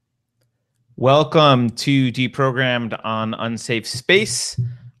Welcome to Deprogrammed on Unsafe Space.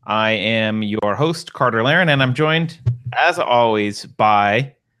 I am your host, Carter Laren, and I'm joined, as always,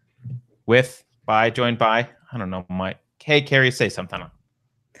 I don't know, Mike. Hey, Carrie, say something.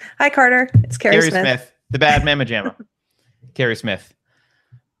 Hi, Carter. It's Carrie Smith. The bad mamma jamma. Carrie Smith.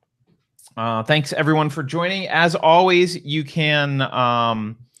 Thanks, everyone, for joining. As always, you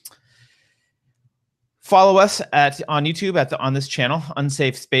can follow us on YouTube on this channel,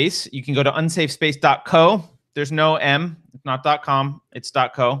 Unsafe Space. You can go to unsafespace.co. There's no M. It's not .com. It's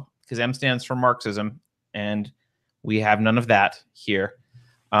 .co because M stands for Marxism, and we have none of that here.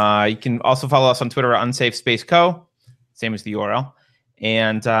 You can also follow us on Twitter at unsafespaceco, same as the URL.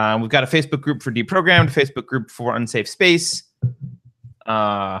 And we've got a Facebook group for Deprogrammed, a Facebook group for Unsafe Space,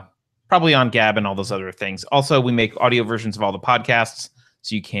 probably on Gab and all those other things. Also, we make audio versions of all the podcasts,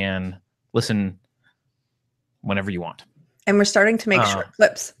 so you can listen whenever you want. And we're starting to make short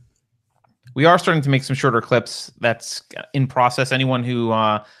clips. We are starting to make some shorter clips. That's in process. Anyone who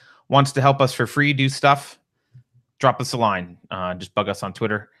wants to help us for free do stuff, drop us a line. Just bug us on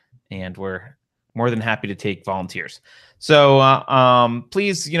Twitter, and we're more than happy to take volunteers. So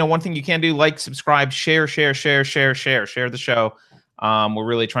please, one thing you can do, like, subscribe, share the show. We're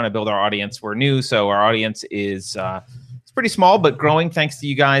really trying to build our audience. We're new, so our audience is it's pretty small, but growing thanks to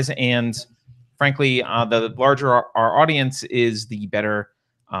you guys. And frankly, the larger our audience is, the better,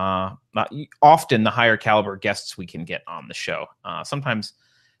 often the higher caliber guests we can get on the show. Sometimes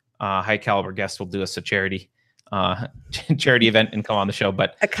high caliber guests will do us a charity event and come on the show.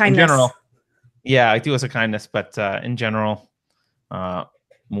 But a kindness. In general, yeah, I do us a kindness. But in general,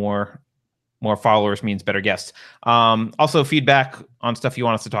 more followers means better guests. Also, feedback on stuff you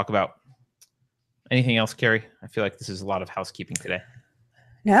want us to talk about. Anything else, Carrie? I feel like this is a lot of housekeeping today.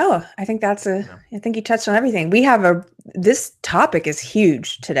 No, I think I think you touched on everything. This topic is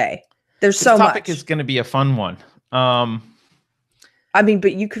huge today. There's so much. This topic is going to be a fun one. But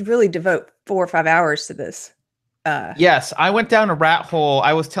you could really devote 4 or 5 hours to this. Yes, I went down a rat hole.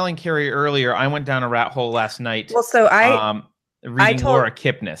 I was telling Carrie earlier, I went down a rat hole last night. Well, so reading Laura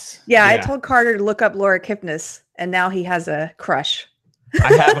Kipnis. Yeah, I told Carter to look up Laura Kipnis, and now he has a crush.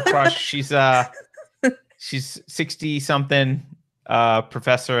 I have a crush. She's 60-something.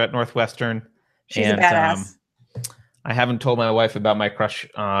 Professor at Northwestern. She's a badass. I haven't told my wife about my crush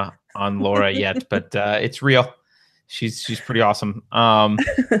on Laura yet, but it's real. She's pretty awesome.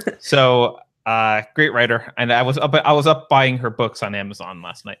 So great writer, and I was up buying her books on Amazon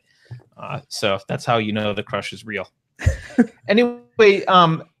last night. So that's how you know the crush is real. Anyway,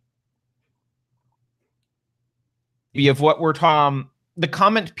 of what we're talking. The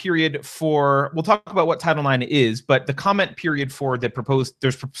comment period we'll talk about what Title IX is, but the comment period for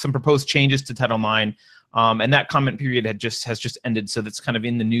there's some proposed changes to Title IX, and that comment period has just ended, so that's kind of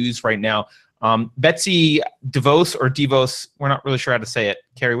in the news right now. Betsy DeVos or DeVos, we're not really sure how to say it.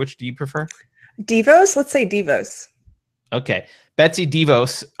 Carrie, which do you prefer? DeVos? Let's say DeVos. Okay. Betsy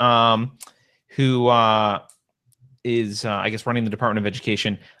DeVos, who is, I guess, running the Department of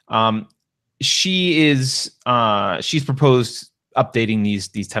Education. She's proposed updating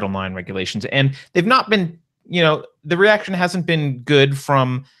these Title IX regulations, and they've not been, the reaction hasn't been good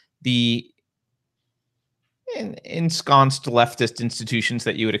from the ensconced leftist institutions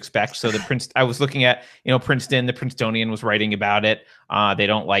that you would expect. So I was looking at, Princeton, the Princetonian was writing about it. They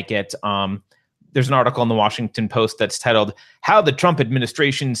don't like it. There's an article in the Washington Post that's titled "How the Trump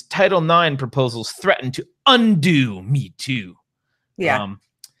Administration's Title IX Proposals Threaten to Undo Me Too." Yeah.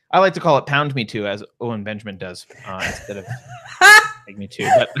 I like to call it "Pound Me Too," as Owen Benjamin does, instead of "Take Me Too."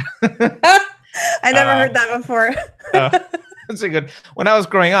 But I never heard that before. That's a good. When I was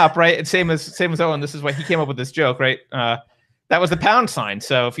growing up, right? It's same as Owen. This is why he came up with this joke, right? That was the pound sign.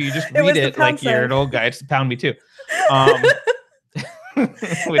 So if you just read it like you're an old guy, it's "Pound Me Too."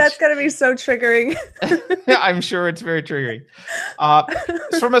 That's gonna be so triggering. Yeah, I'm sure it's very triggering.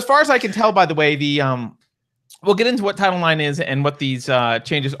 From as far as I can tell, by the way, we'll get into what Title IX is and what these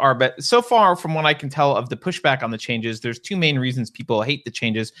changes are. But so far, from what I can tell of the pushback on the changes, there's two main reasons people hate the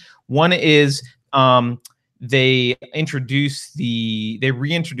changes. One is they reintroduce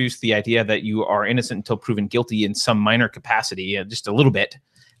the idea that you are innocent until proven guilty in some minor capacity, just a little bit,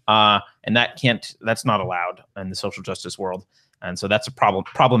 and that's not allowed in the social justice world. And so that's a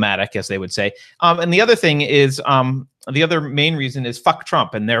problematic, as they would say. And the other thing is, the other main reason is fuck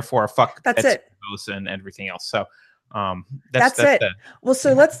Trump, and therefore fuck and everything else. So that's it. Well,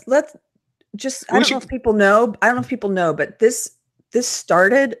 so let's just, I don't know if people know, but this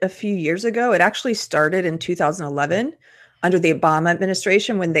started a few years ago. It actually started in 2011 under the Obama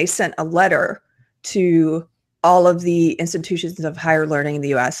administration, when they sent a letter to all of the institutions of higher learning in the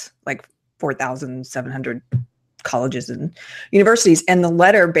U.S., like 4,700 colleges and universities. And the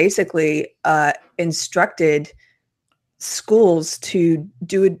letter basically instructed schools to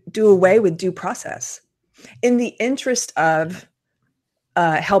do away with due process in the interest of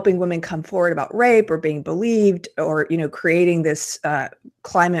helping women come forward about rape or being believed, or, creating this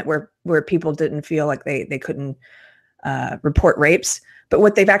climate where people didn't feel like they couldn't report rapes. But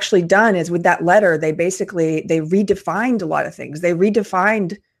what they've actually done is, with that letter, they redefined a lot of things. They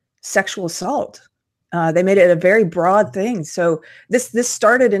redefined sexual assault. They made it a very broad thing. So this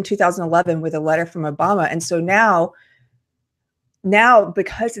started in 2011 with a letter from Obama. And so now,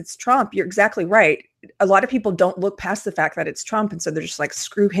 because it's Trump, you're exactly right. A lot of people don't look past the fact that it's Trump. And so they're just like,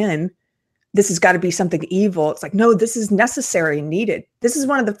 screw him. This has got to be something evil. It's like, no, this is necessary and needed. This is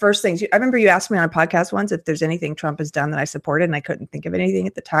one of the first things. I remember you asked me on a podcast once if there's anything Trump has done that I supported, and I couldn't think of anything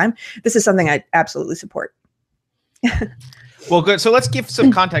at the time. This is something I absolutely support. Well, good. So let's give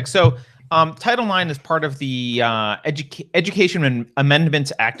some context. So Title IX is part of the Education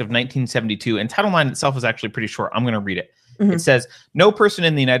Amendments Act of 1972. And Title IX itself is actually pretty short. I'm going to read it. Mm-hmm. It says, no person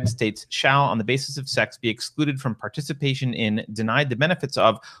in the United States shall, on the basis of sex, be excluded from participation in, denied the benefits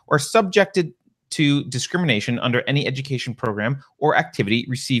of, or subjected to discrimination under any education program or activity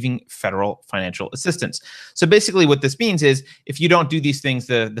receiving federal financial assistance. So basically what this means is, if you don't do these things,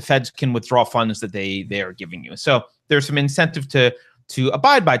 the feds can withdraw funds that they are giving you. So there's some incentive to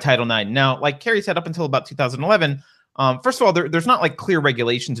abide by Title IX. Now, like Carrie said, up until about 2011, first of all, there's not like clear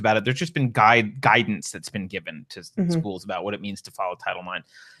regulations about it. There's just been guidance that's been given to schools about what it means to follow Title IX.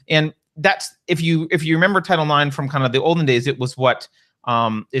 And that's, if you remember Title IX from kind of the olden days, it was what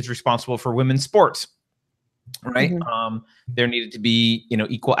is responsible for women's sports, right? Mm-hmm. There needed to be,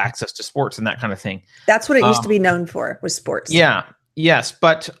 equal access to sports and that kind of thing. That's what it used to be known for, was sports. Yeah. Yes.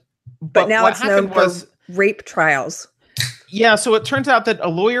 But now it's known for rape trials. Yeah, so it turns out that a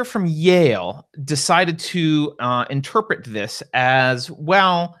lawyer from Yale decided to interpret this as,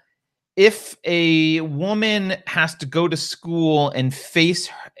 well, if a woman has to go to school and face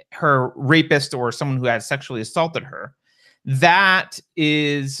her rapist or someone who has sexually assaulted her, that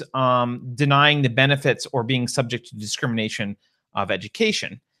is denying the benefits or being subject to discrimination of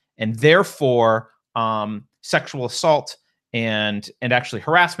education. And therefore, sexual assault and actually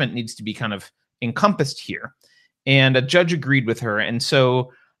harassment needs to be kind of encompassed here. And a judge agreed with her. And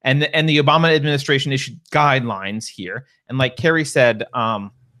so, and the Obama administration issued guidelines here. And like Carrie said,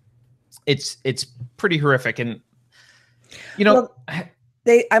 it's pretty horrific. And,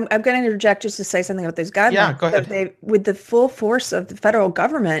 I'm going to interject just to say something about those guidelines. Yeah, go ahead. With the full force of the federal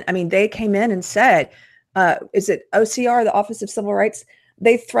government, I mean, they came in and said, is it OCR, the Office of Civil Rights?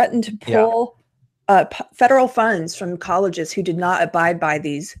 They threatened to pull federal funds from colleges who did not abide by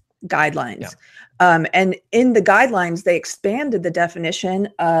these guidelines. Yeah. And in the guidelines, they expanded the definition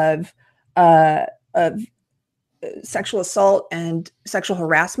of sexual assault and sexual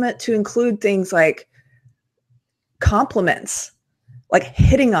harassment to include things like compliments, like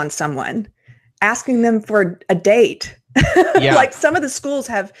hitting on someone, asking them for a date. Yeah. Like some of the schools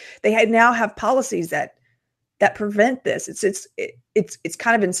now have policies that prevent this. It's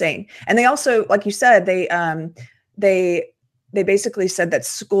kind of insane. And they also, like you said, they basically said that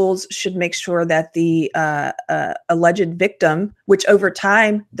schools should make sure that the alleged victim, which over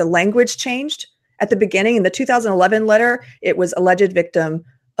time the language changed. At the beginning, in the 2011 letter, it was alleged victim,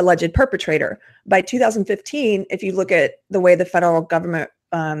 alleged perpetrator. By 2015, if you look at the way the federal government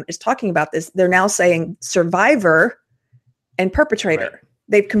is talking about this, they're now saying survivor and perpetrator. Right.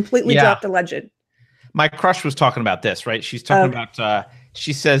 They've completely dropped alleged. My crush was talking about this, right? She's talking about...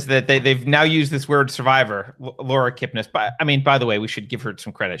 She says that they've now used this word survivor, Laura Kipnis. But I mean, by the way, we should give her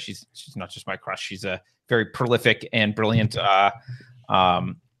some credit. She's not just my crush. She's a very prolific and brilliant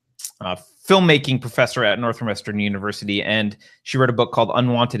filmmaking professor at Northwestern University. And she wrote a book called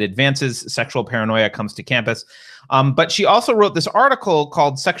Unwanted Advances, Sexual Paranoia Comes to Campus. But she also wrote this article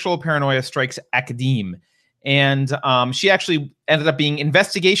called Sexual Paranoia Strikes Academe. And she actually ended up being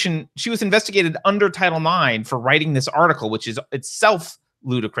she was investigated under Title IX for writing this article, which is itself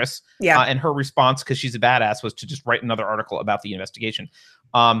ludicrous. Yeah. And her response, because she's a badass, was to just write another article about the investigation.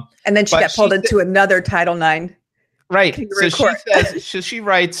 And then she got pulled into another Title IX. Right. So she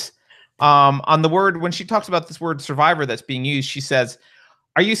writes on the word, when she talks about this word survivor that's being used, she says,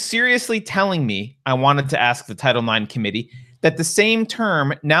 "Are you seriously telling me," I wanted to ask the Title IX committee, "that the same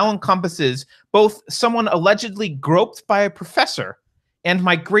term now encompasses both someone allegedly groped by a professor and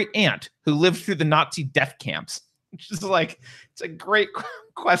my great aunt who lived through the Nazi death camps?" Which is like, it's a great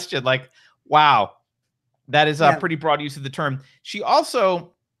question. Like, wow, that is a pretty broad use of the term. She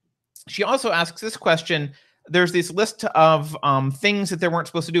also asks this question there's this list of things that they weren't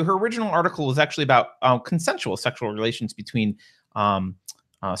supposed to do. Her original article was actually about consensual sexual relations between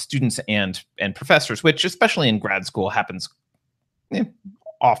students and professors, which especially in grad school happens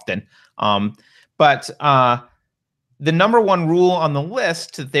often. But the number one rule on the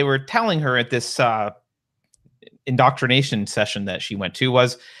list that they were telling her at this indoctrination session that she went to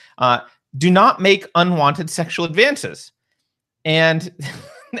was, do not make unwanted sexual advances. And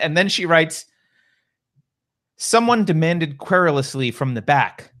and then she writes, someone demanded querulously from the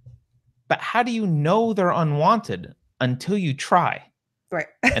back, but how do you know they're unwanted until you try? Right.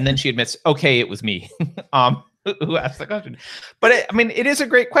 And then she admits, okay, it was me who asked the question. But it is a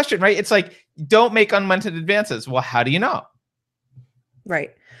great question, right? It's like, don't make unwanted advances. Well, how do you know?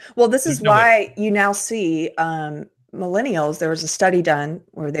 Right. Well, this is why you now see millennials. There was a study done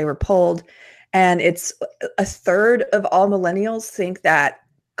where they were polled, and it's a third of all millennials think that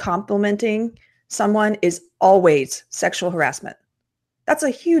complimenting someone is always sexual harassment. That's a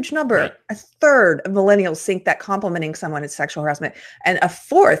huge number. Right. A third of millennials think that complimenting someone is sexual harassment. And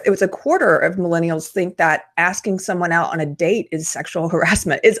a quarter of millennials think that asking someone out on a date is sexual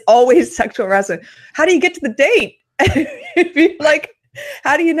harassment. It's always sexual harassment. How do you get to the date? Like,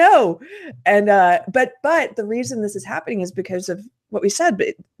 how do you know? And but the reason this is happening is because of what we said. But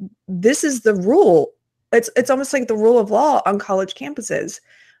this is the rule. It's almost like the rule of law on college campuses.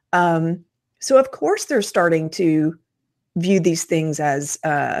 So of course they're starting to view these things as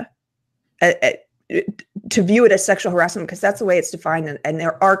to view it as sexual harassment, because that's the way it's defined, and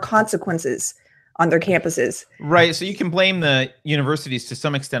there are consequences on their campuses. Right. So you can blame the universities to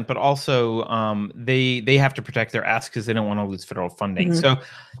some extent, but also they have to protect their ass because they don't want to lose federal funding. So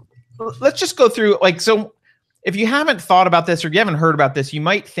let's just go through, so if you haven't thought about this or you haven't heard about this, you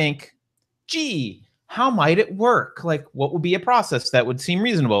might think, gee, how might it work? Like, what would be a process that would seem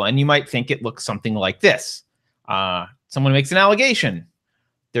reasonable? And you might think it looks something like this. Someone makes an allegation.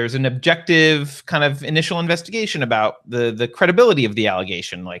 There's an objective kind of initial investigation about the credibility of the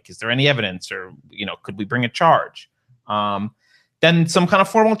allegation. Like, is there any evidence, or, could we bring a charge? Then some kind of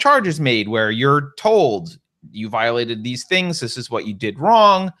formal charge is made where you're told you violated these things. This is what you did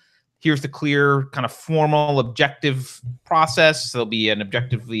wrong. Here's the clear kind of formal objective process. There'll be an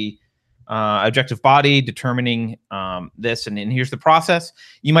objective body determining this, and here's the process.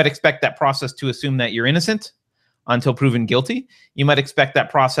 You might expect that process to assume that you're innocent until proven guilty. You might expect that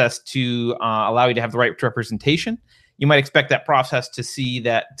process to allow you to have the right representation. You might expect that process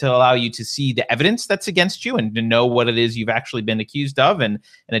to allow you to see the evidence that's against you and to know what it is you've actually been accused of, and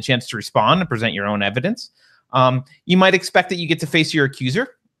a chance to respond and present your own evidence. You might expect that you get to face your accuser,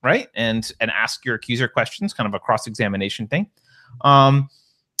 right? And ask your accuser questions, kind of a cross-examination thing. And,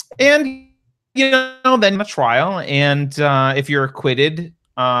 then a trial. And if you're acquitted,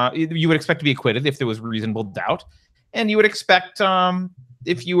 you would expect to be acquitted if there was reasonable doubt. And you would expect,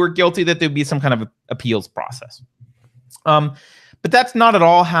 if you were guilty, that there'd be some kind of appeals process. But that's not at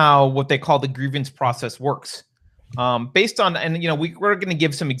all how what they call the grievance process works. Based on, we're going to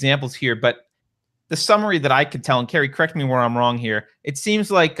give some examples here, but the summary that I could tell, and Carrie, correct me where I'm wrong here, it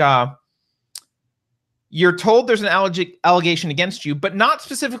seems like you're told there's an allegation against you, but not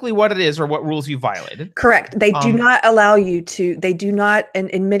specifically what it is or what rules you violated. Correct. They do not allow you to, and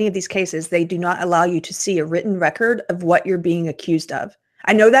in many of these cases, they do not allow you to see a written record of what you're being accused of.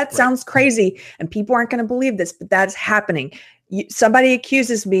 I know that sounds crazy and people aren't going to believe this, but that's happening. Somebody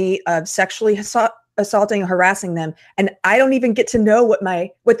accuses me of sexually assaulting or harassing them, and I don't even get to know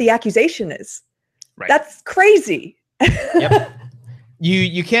what the accusation is. Right. That's crazy. Yep.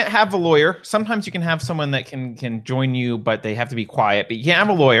 You can't have a lawyer. Sometimes you can have someone that can join you, but they have to be quiet. But you can't have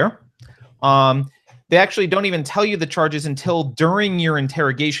a lawyer. They actually don't even tell you the charges until during your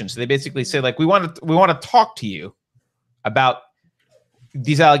interrogation. So they basically say, like, we want to talk to you about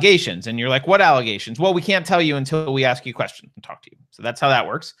these allegations. And you're like, what allegations? Well, we can't tell you until we ask you questions and talk to you. So that's how that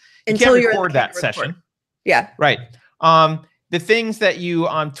works. You can't record that session. Yeah. Right. The things that you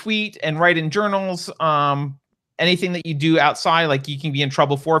tweet and write in journals, anything that you do outside, like, you can be in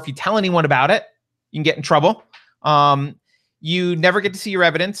trouble for. If you tell anyone about it, you can get in trouble. You never get to see your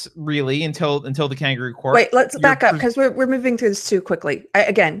evidence really until the kangaroo court. Wait, let's back up, because we're moving through this too quickly.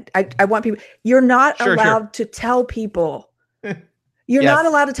 I want people. You're not allowed to tell people. You're not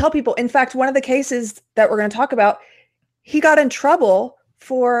allowed to tell people. In fact, one of the cases that we're going to talk about, he got in trouble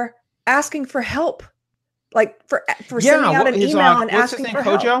for asking for help, like for sending out an email and asking for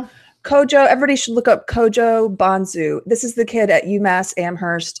help. Kojo, everybody should look up Kojo Bonzu. This is the kid at UMass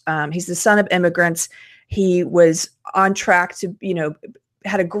Amherst. He's the son of immigrants. He was on track to,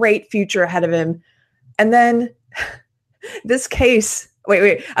 had a great future ahead of him. And then this case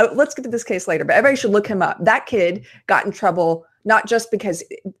Wait. Let's get to this case later, but everybody should look him up. That kid got in trouble, not just because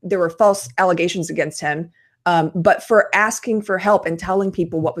there were false allegations against him, but for asking for help and telling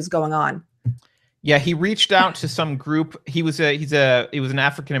people what was going on. Yeah, he reached out to some group. He was an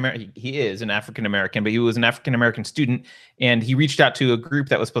African American. He is an African American, but he was an African American student, and he reached out to a group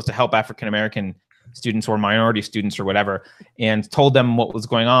that was supposed to help African American students or minority students or whatever, and told them what was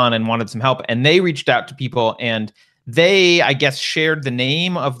going on and wanted some help. And they reached out to people, and they, I guess, shared the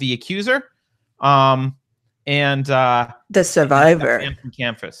name of the accuser, and the survivor banned from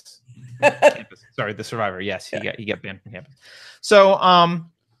campus. Sorry, the survivor. Yes, he got banned from campus. So,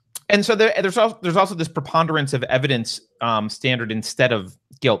 and so there's also this preponderance of evidence standard instead of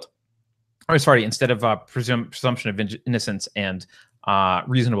guilt, or sorry, instead of presumption of innocence and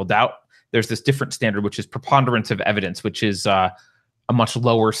reasonable doubt. There's this different standard, which is preponderance of evidence, which is a much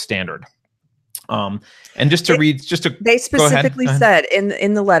lower standard. And just to they specifically said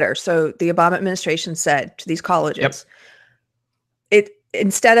in the letter. So the Obama administration said to these colleges, it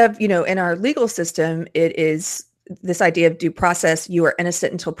instead of, in our legal system, it is this idea of due process. You are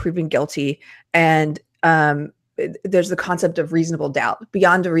innocent until proven guilty, and there's the concept of reasonable doubt,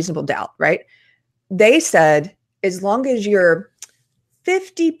 beyond a reasonable doubt, right? They said as long as you're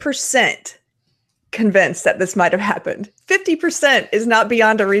 50% convinced that this might have happened, 50% is not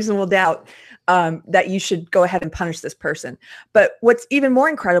beyond a reasonable doubt that you should go ahead and punish this person. But what's even more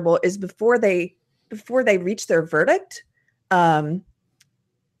incredible is before they reach their verdict,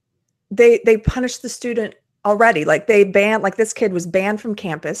 they punished the student already. Like this kid was banned from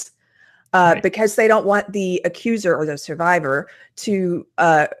campus because they don't want the accuser or the survivor to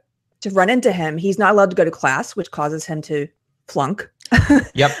run into him. He's not allowed to go to class, which causes him to flunk.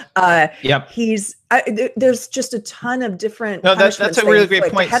 Yep. There's just a ton of different. No, that's a really great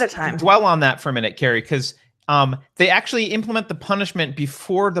point. Ahead of time. Dwell on that for a minute, Carrie, because they actually implement the punishment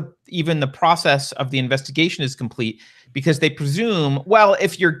before even the process of the investigation is complete, because they presume, well,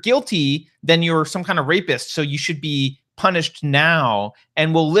 if you're guilty, then you're some kind of rapist, so you should be punished now,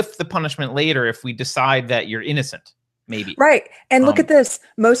 and we'll lift the punishment later if we decide that you're innocent, maybe. Right. And look at this.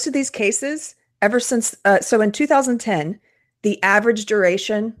 Most of these cases, ever since, so in 2010, the average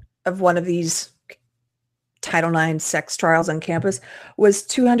duration of one of these Title IX sex trials on campus was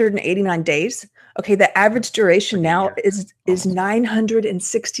 289 days. Okay, the average duration now is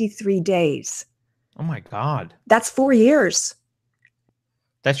 963 days. Oh my God. That's 4 years.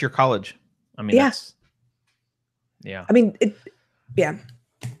 That's your college. I mean, yeah. I mean, yeah.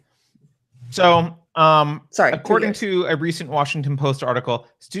 So, sorry. According to a recent Washington Post article,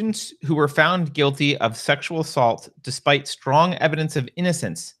 students who were found guilty of sexual assault despite strong evidence of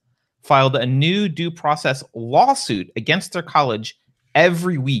innocence filed a new due process lawsuit against their college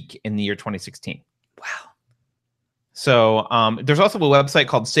every week in the year 2016. Wow. So there's also a website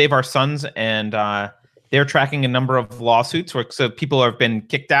called Save Our Sons, and they're tracking a number of lawsuits so people have been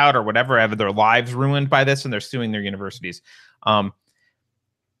kicked out or whatever, have their lives ruined by this, and they're suing their universities. I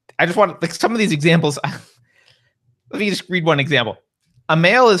just want some of these examples. Let me just read one example. A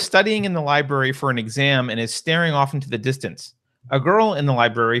male is studying in the library for an exam and is staring off into the distance. A girl in the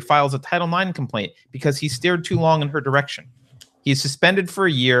library files a Title IX complaint because he stared too long in her direction. He is suspended for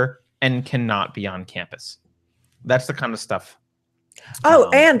a year and cannot be on campus. That's the kind of stuff. Oh,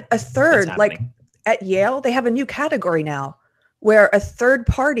 and a third, like at Yale, they have a new category now where a third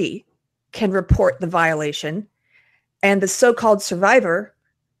party can report the violation, and the so-called survivor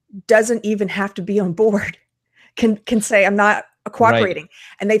doesn't even have to be on board, can say, I'm not cooperating. Right.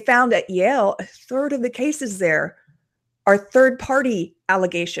 And they found at Yale, a third of the cases there are third party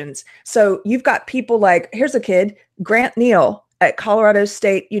allegations. So you've got people like, here's a kid, Grant Neal at Colorado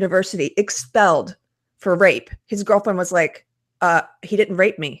State University, expelled for rape. His girlfriend was like, he didn't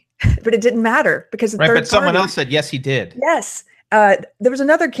rape me, but it didn't matter because someone else said, yes, he did. Yes. There was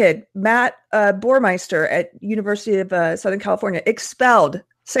another kid, Matt Bormeister at University of Southern California, expelled.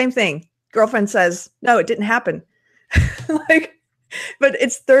 Same thing. Girlfriend says, no, it didn't happen. But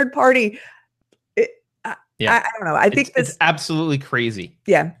it's third party. I don't know. I think it's absolutely crazy.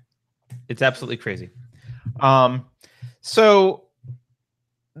 Yeah. It's absolutely crazy. So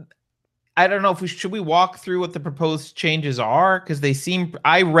I don't know if should we walk through what the proposed changes are? Because they seem,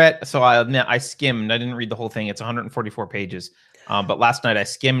 I skimmed, I didn't read the whole thing. It's 144 pages. But last night I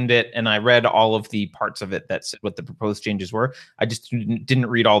skimmed it and I read all of the parts of it that said what the proposed changes were. I just didn't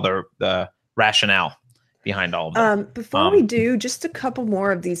read all the rationale behind all of them. Before we do, just a couple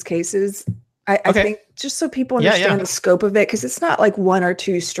more of these cases. I think just so people understand the scope of it, because it's not like one or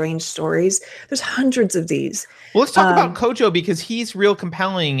two strange stories. There's hundreds of these. Well, let's talk about Kojo, because he's real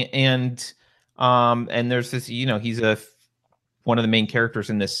compelling, and there's this, he's one of the main characters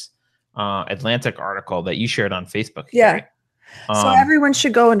in this Atlantic article that you shared on Facebook. Yeah. So everyone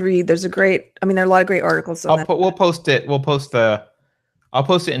should go and read. There are a lot of great articles on that. We'll post it. I'll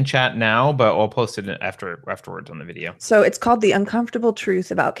post it in chat now, but I'll post it afterwards on the video. So it's called The Uncomfortable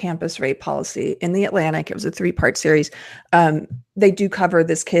Truth About Campus Rape Policy in the Atlantic. It was a 3-part series. They do cover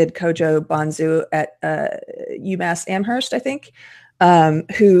this kid, Kojo Bonzu, at UMass Amherst, I think,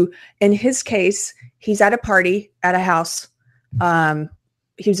 who, in his case, he's at a party at a house.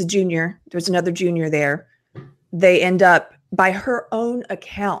 He was a junior. There's another junior there. They end up, by her own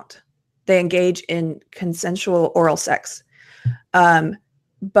account, they engage in consensual oral sex.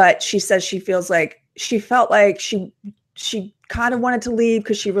 But she says she felt like she kind of wanted to leave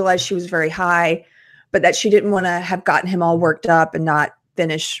because she realized she was very high, but that she didn't want to have gotten him all worked up and not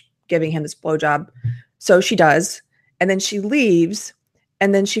finish giving him this blowjob. So she does. And then she leaves,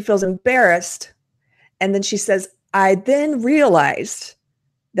 and then she feels embarrassed. And then she says, I then realized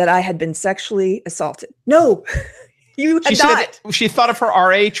that I had been sexually assaulted. No, you had not. She thought of her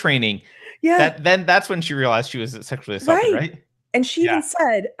RA training. Yeah. That's when she realized she was sexually assaulted, right? And she even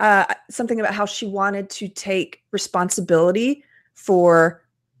said something about how she wanted to take responsibility for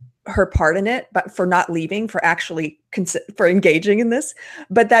her part in it, but for not leaving, for actually for engaging in this,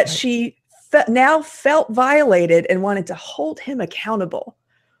 but that she now felt violated and wanted to hold him accountable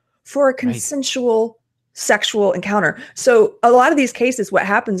for a consensual sexual encounter. So a lot of these cases, what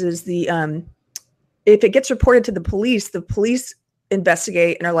happens is if it gets reported to the police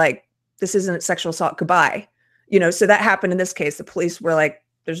investigate and are like, this isn't sexual assault, goodbye. So that happened in this case. The police were like,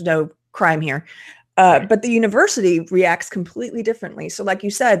 there's no crime here. But the university reacts completely differently. So like you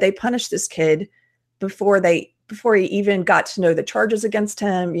said, they punished this kid before he even got to know the charges against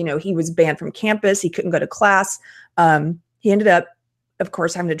him. He was banned from campus. He couldn't go to class. He ended up, of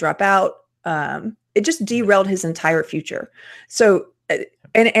course, having to drop out. It just derailed his entire future. So, and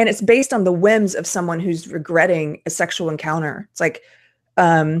it's based on the whims of someone who's regretting a sexual encounter. It's like,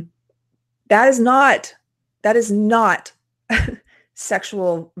 that is not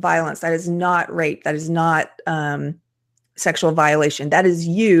sexual violence. That is not rape. That is not sexual violation. That is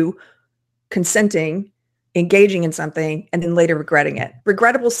you consenting, engaging in something, and then later regretting it.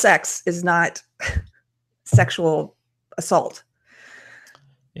 Regrettable sex is not sexual assault.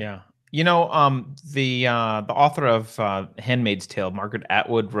 Yeah. The author of Handmaid's Tale, Margaret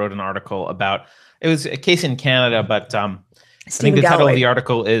Atwood, wrote an article about, it was a case in Canada, but I think the title of the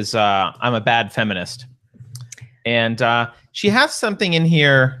article is I'm a Bad Feminist. And she has something in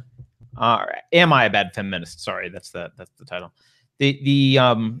here. Am I a Bad Feminist? Sorry, that's the title.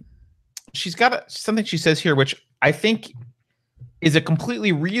 She's got something she says here, which I think is a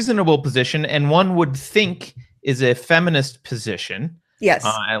completely reasonable position, and one would think is a feminist position. Yes.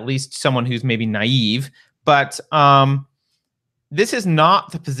 At least someone who's maybe naive. But this is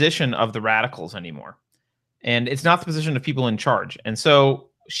not the position of the radicals anymore. And it's not the position of people in charge. And so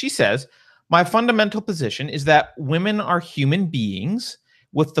she says, my fundamental position is that women are human beings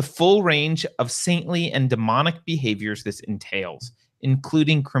with the full range of saintly and demonic behaviors this entails,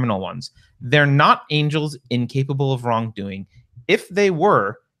 including criminal ones. They're not angels incapable of wrongdoing. If they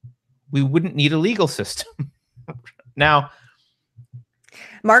were, we wouldn't need a legal system. Now,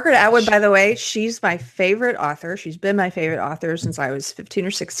 Margaret Atwood, by the way, she's my favorite author. She's been my favorite author since I was 15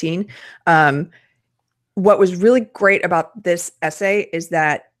 or 16. What was really great about this essay is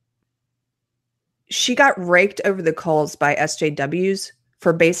that she got raked over the coals by SJWs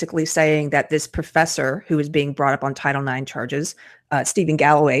for basically saying that this professor who was being brought up on Title IX charges, Stephen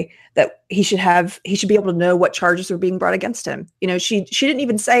Galloway, that he should be able to know what charges were being brought against him. She didn't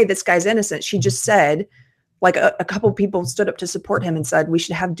even say this guy's innocent. She just said, like a couple of people stood up to support him and said, we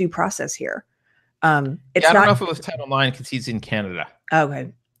should have due process here. I don't know if it was Title IX because he's in Canada.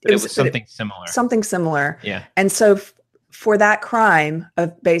 Okay. It was something similar. Something similar. Yeah. And so for that crime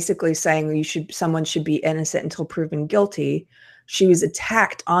of basically saying someone should be innocent until proven guilty, she was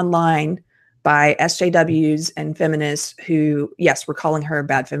attacked online by SJWs and feminists who, yes, we're calling her a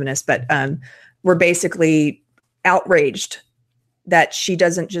bad feminist, but were basically outraged that she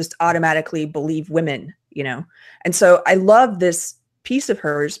doesn't just automatically believe women, And so I love this piece of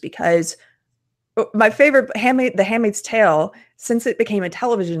hers because my favorite, The Handmaid's Tale, since it became a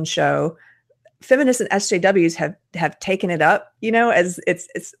television show, feminists and SJWs have taken it up, as it's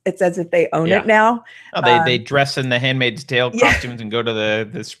as if they own it now. Oh, they dress in the Handmaid's Tale costumes and go to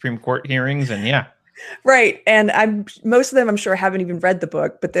the Supreme Court hearings, and right. And most of them, I'm sure, haven't even read the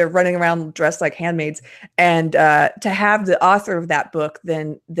book, but they're running around dressed like handmaids. And to have the author of that book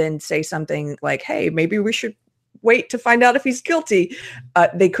then say something like, "Hey, maybe we should wait to find out if he's guilty.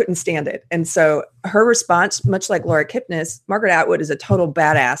 They couldn't stand it. And so her response, much like Laura Kipnis, Margaret Atwood is a total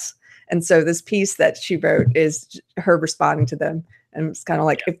badass. And so this piece that she wrote is her responding to them. And it's kind of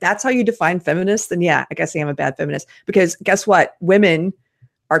like, if that's how you define feminists, then yeah, I guess I am a bad feminist. Because guess what? Women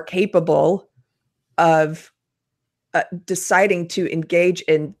are capable of deciding to engage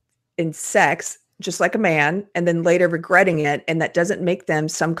in sex just like a man, and then later regretting it. And that doesn't make them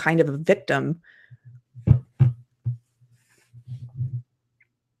some kind of a victim.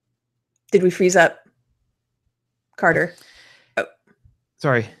 Did we freeze up, Carter? Oh,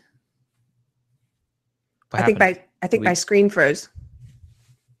 sorry. I think my screen froze.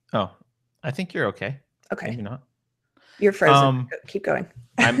 Oh, I think you're okay. Okay. Maybe not. You're frozen. Keep going.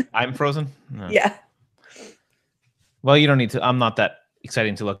 I'm frozen? No. Yeah. Well, you don't need to. I'm not that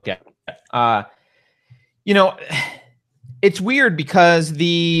exciting to look at. It's weird because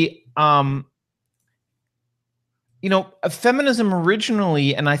feminism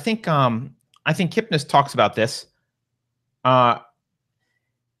originally, and I think Kipnis talks about this.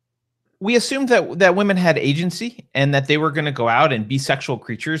 We assumed that women had agency and that they were going to go out and be sexual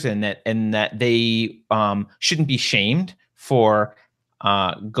creatures, and that they shouldn't be shamed for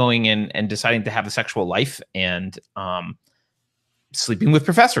going in and deciding to have a sexual life and sleeping with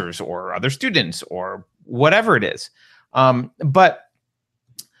professors or other students or whatever it is. But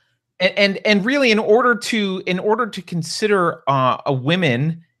really, in order to consider a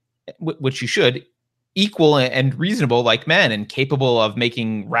women, which you should, equal and reasonable like men and capable of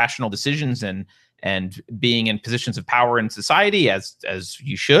making rational decisions and being in positions of power in society as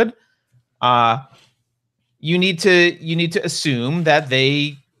you should, you need to assume that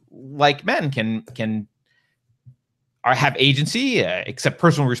they, like men, can have agency, accept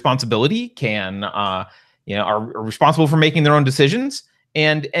personal responsibility, are responsible for making their own decisions.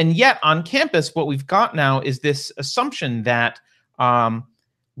 And yet on campus, what we've got now is this assumption that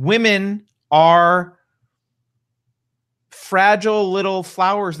women are fragile little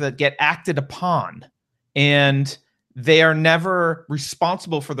flowers that get acted upon, and they are never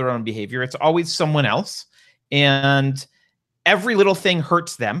responsible for their own behavior. It's always someone else, and every little thing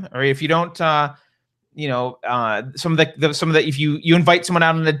hurts them. Or if you don't, some of the if you invite someone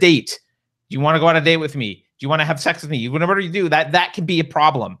out on a date, do you want to go on a date with me? Do you want to have sex with me? Whatever you do, that can be a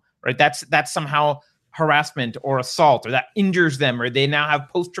problem, right? That's somehow harassment or assault, or that injures them, or they now have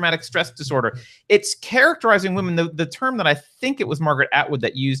post-traumatic stress disorder. It's characterizing women. The term that I think it was Margaret Atwood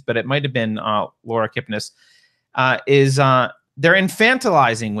that used, but it might have been Laura Kipnis, is they're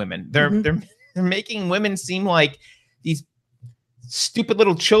infantilizing women. They're making women seem like these stupid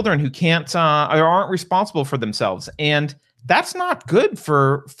little children who can't or aren't responsible for themselves, and that's not good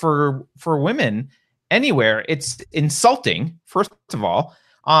for women anywhere. It's insulting, first of all,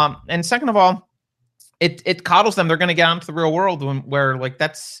 and second of all, it coddles them. They're going to get out into the real world where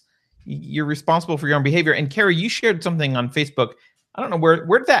you're responsible for your own behavior. And Carrie, you shared something on Facebook. I don't know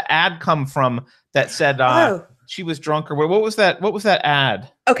where did that ad come from that said she was drunk, or what was that? What was that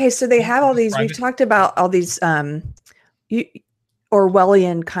ad? Okay, so they have all these. We've talked about all these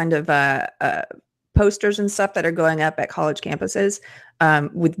Orwellian kind of posters and stuff that are going up at college campuses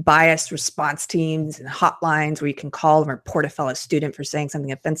with biased response teams and hotlines where you can call and report a fellow student for saying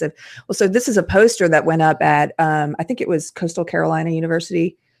something offensive. Well, so this is a poster that went up at, I think it was Coastal Carolina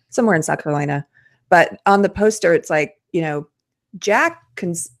University, somewhere in South Carolina. But on the poster, it's like, Jack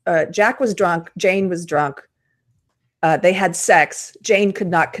was drunk. Jane was drunk. They had sex. Jane could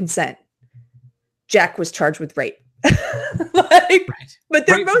not consent. Jack was charged with rape. Right. But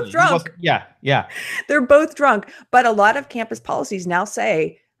they're both drunk. Yeah. They're both drunk. But a lot of campus policies now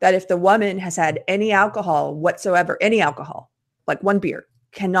say that if the woman has had any alcohol whatsoever, any alcohol, like one beer,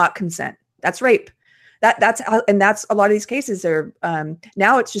 cannot consent. That's rape. That's a lot of these cases are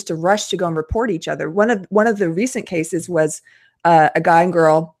now it's just a rush to go and report each other. One of the recent cases was a guy and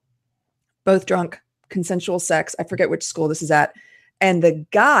girl, both drunk, consensual sex. I forget which school this is at. And the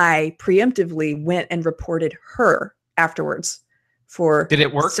guy preemptively went and reported her afterwards for Did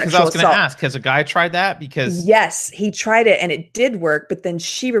it work? Because I was going to ask, has a guy tried that? Because yes, he tried it and it did work, but then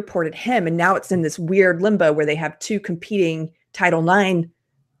she reported him, and now it's in this weird limbo where they have two competing Title IX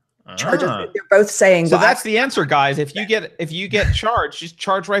charges. They're both saying, so that's the answer, guys. If you get charged, just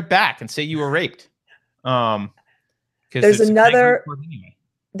charge right back and say you were raped. There's another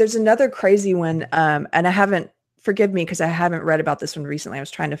crazy one, and I haven't. Forgive me because I haven't read about this one recently. I was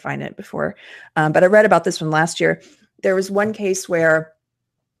trying to find it before, but I read about this one last year. There was one case where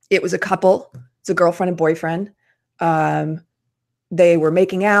it was a couple. It's a girlfriend and boyfriend. They were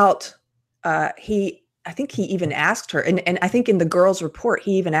making out. I think he even asked her, and I think in the girl's report,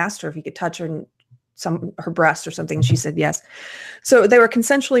 he even asked her if he could touch her and her breast or something. And she said yes. So they were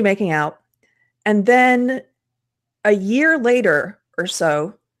consensually making out. And then a year later or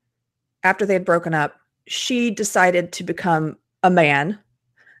so, after they had broken up, she decided to become a man.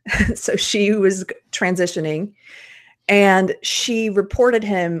 So she was transitioning, and she reported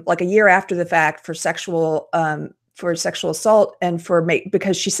him like a year after the fact for sexual assault and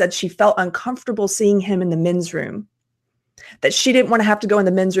because she said she felt uncomfortable seeing him in the men's room, that she didn't want to have to go in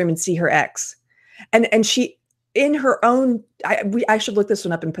the men's room and see her ex. And she, in her own, I should look this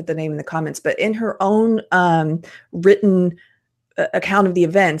one up and put the name in the comments, but in her own written account of the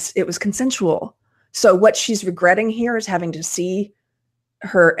events, it was consensual. So what she's regretting here is having to see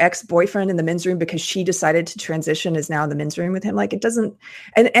her ex-boyfriend in the men's room because she decided to transition, is now in the men's room with him. Like, it doesn't,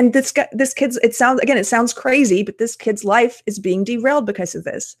 and this kid's, it sounds crazy, but this kid's life is being derailed because of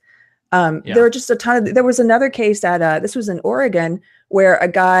this. There were just a ton of, there was another case that, this was in Oregon, where a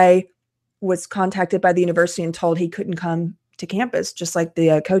guy was contacted by the university and told he couldn't come to campus, just like the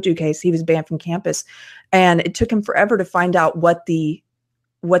Koju case. He was banned from campus, and it took him forever to find out what the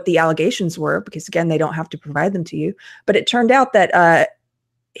allegations were, because again, they don't have to provide them to you. But it turned out that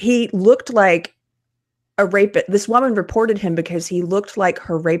he looked like a rapist. This woman reported him because he looked like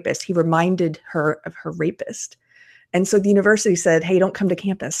her rapist. He reminded her of her rapist. And so the university said, hey, don't come to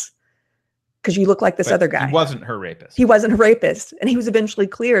campus because you look like this other guy. He wasn't her rapist. He wasn't a rapist. And he was eventually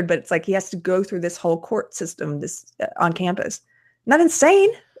cleared, but it's like he has to go through this whole court system on campus. Not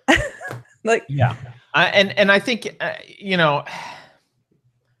insane? Like, yeah. And I think,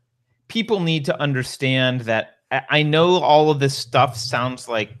 people need to understand that. I know all of this stuff sounds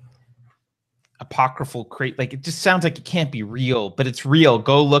like apocryphal, like it just sounds like it can't be real, but it's real.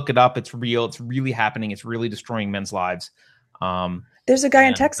 Go look it up. It's real. It's really happening. It's really destroying men's lives. There's a guy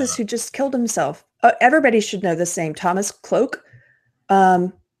in Texas who just killed himself. Everybody should know the same. Thomas Cloak.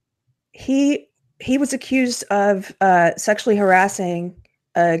 He was accused of sexually harassing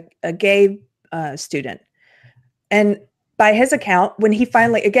a gay student, and by his account, when he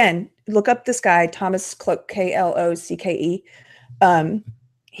finally, again, look up this guy, Thomas Cloke, Klocke.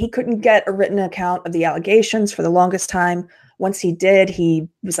 He couldn't get a written account of the allegations for the longest time. Once he did, he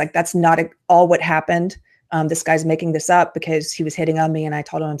was like, that's not all what happened. This guy's making this up because he was hitting on me and I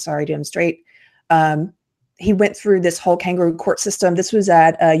told him I'm sorry to him straight. He went through this whole kangaroo court system. This was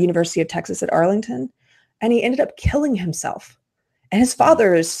at University of Texas at Arlington, and he ended up killing himself. And his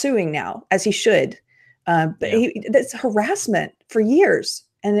father is suing now, as he should. That's harassment for years.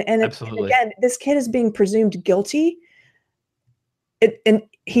 And again, this kid is being presumed guilty, and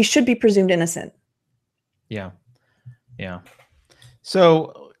he should be presumed innocent. Yeah.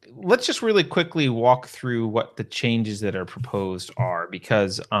 So let's just really quickly walk through what the changes that are proposed are,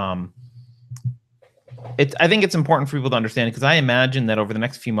 because I think it's important for people to understand, because I imagine that over the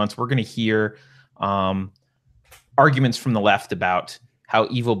next few months, we're going to hear arguments from the left about how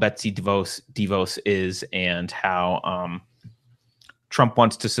evil Betsy DeVos is, and how Trump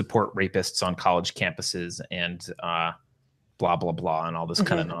wants to support rapists on college campuses, and blah blah blah, and all this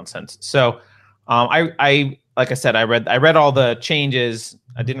kind of nonsense. So, I like I said, I read all the changes.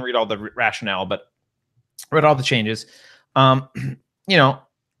 I didn't read all the rationale, but read all the changes.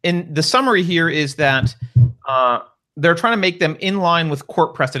 In the summary here is that they're trying to make them in line with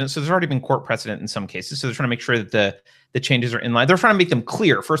court precedent. So there's already been court precedent in some cases. So they're trying to make sure that the changes are in line. They're trying to make them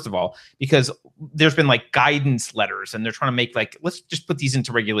clear, first of all, because there's been like guidance letters, and they're trying to make let's just put these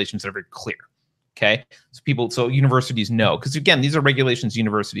into regulations that are very clear. Okay. So universities know, because again, these are regulations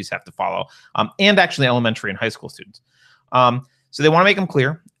universities have to follow, and actually elementary and high school students. So they want to make them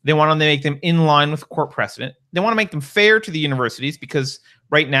clear. They want to make them in line with court precedent. They want to make them fair to the universities, because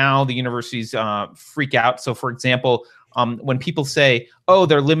right now the universities freak out. So for example, when people say, oh,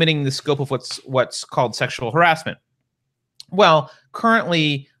 they're limiting the scope of what's called sexual harassment. Well,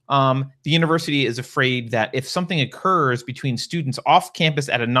 currently, the university is afraid that if something occurs between students off campus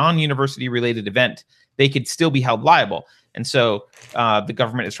at a non-university related event, they could still be held liable. And so the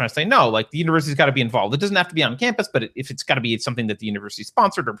government is trying to say, no, like the university's got to be involved. It doesn't have to be on campus, but if it's got to be something that the university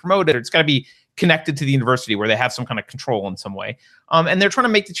sponsored or promoted, or it's got to be connected to the university where they have some kind of control in some way. And they're trying to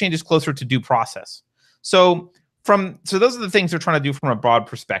make the changes closer to due process. So those are the things they're trying to do from a broad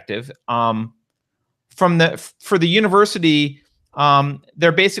perspective. For the university,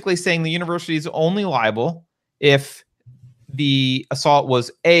 they're basically saying the university is only liable if the assault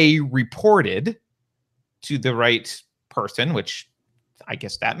was reported to the right person, which I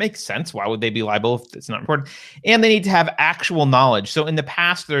guess that makes sense. Why would they be liable if it's not reported? And they need to have actual knowledge. So in the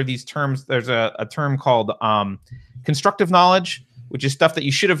past, there are these terms. There's a term called constructive knowledge, which is stuff that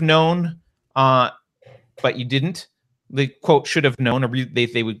you should have known, but you didn't. The quote should have known, or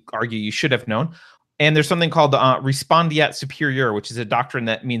they would argue you should have known. And there's something called respondeat superior, which is a doctrine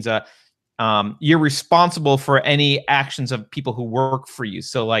that means you're responsible for any actions of people who work for you.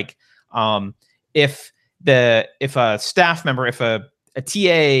 So like if a staff member, if a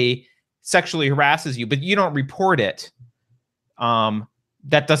TA sexually harasses you, but you don't report it,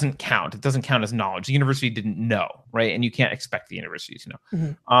 that doesn't count. It doesn't count as knowledge. The university didn't know, right? And you can't expect the university to know.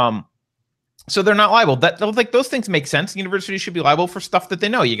 Mm-hmm. So they're not liable. Like those things make sense. The university should be liable for stuff that they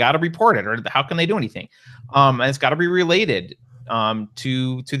know. You got to report it, or how can they do anything? And it's got to be related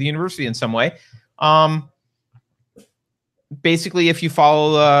to the university in some way. Basically, if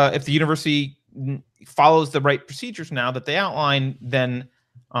the university follows the right procedures now that they outline, then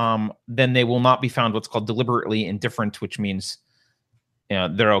they will not be found what's called deliberately indifferent, which means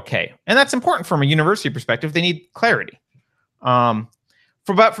they're okay. And that's important from a university perspective. They need clarity.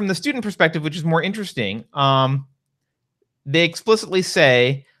 But from the student perspective, which is more interesting, they explicitly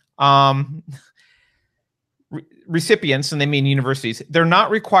say recipients, and they mean universities, they're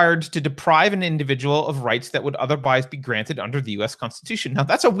not required to deprive an individual of rights that would otherwise be granted under the U.S. Constitution. Now,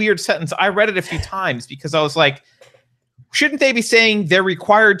 that's a weird sentence. I read it a few times because I was like, shouldn't they be saying they're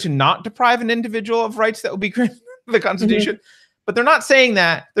required to not deprive an individual of rights that would be granted under the Constitution? Mm-hmm. But they're not saying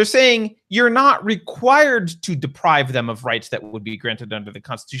that. They're saying you're not required to deprive them of rights that would be granted under the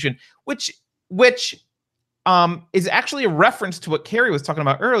Constitution, which is actually a reference to what Carrie was talking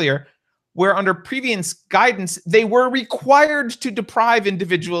about earlier, where under previous guidance, they were required to deprive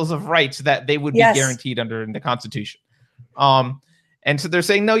individuals of rights that they would be guaranteed under the Constitution. And so they're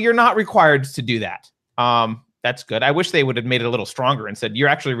saying, no, you're not required to do that. That's good. I wish they would have made it a little stronger and said, you're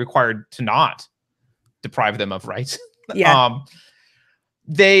actually required to not deprive them of rights. Yeah.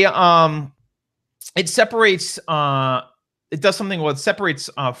 It separates, it does something where it separates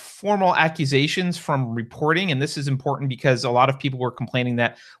formal accusations from reporting. And this is important because a lot of people were complaining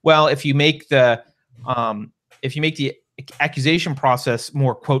that, well, if you make the accusation process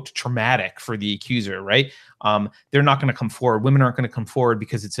more, quote, traumatic for the accuser, right? They're not going to come forward. Women aren't going to come forward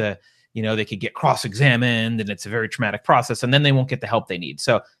because it's they could get cross-examined and it's a very traumatic process, and then they won't get the help they need.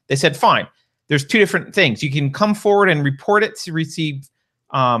 So they said, fine. There's two different things. You can come forward and report it to receive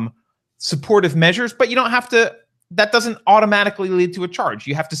supportive measures, but you don't have to, that doesn't automatically lead to a charge.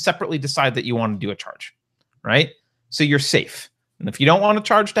 You have to separately decide that you want to do a charge, right? So you're safe. And if you don't want a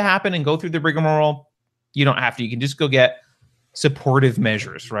charge to happen and go through the rigmarole, you don't have to. You can just go get supportive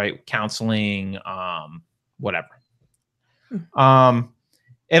measures, right? Counseling, whatever.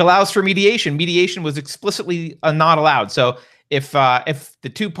 It allows for mediation. Mediation was explicitly not allowed. So if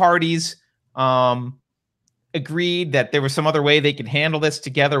the two parties agreed that there was some other way they could handle this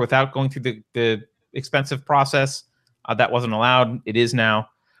together without going through the expensive process, that wasn't allowed. It is now.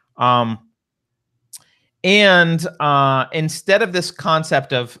 And instead of this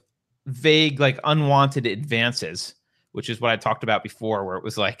concept of vague, like unwanted advances, which is what I talked about before, where it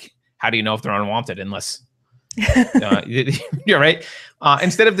was like, how do you know if they're unwanted unless you're right?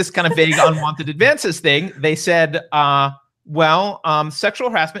 Instead of this kind of vague unwanted advances thing, they said, sexual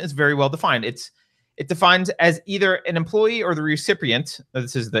harassment is very well defined. It defines as either an employee or the recipient,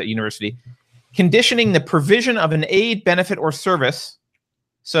 this is the university, conditioning the provision of an aid, benefit, or service.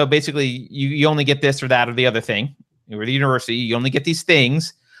 So basically, you only get this or that or the other thing. You're the university, you only get these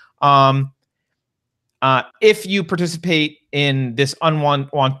things if you participate in this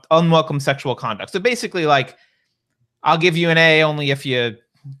unwelcome sexual conduct. So basically, like, I'll give you an A only if you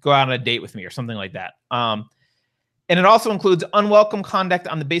go out on a date with me or something like that. And it also includes unwelcome conduct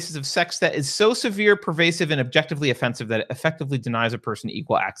on the basis of sex that is so severe, pervasive, and objectively offensive that it effectively denies a person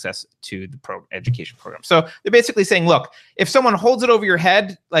equal access to the education program. So they're basically saying, look, if someone holds it over your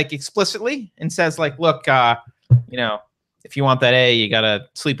head, like explicitly, and says, like, look, if you want that A, you got to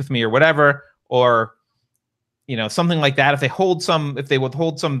sleep with me or whatever, or, something like that. If they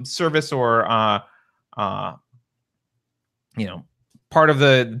withhold some service or, part of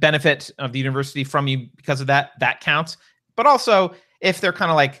the benefit of the university from you because of that counts. But also if they're kind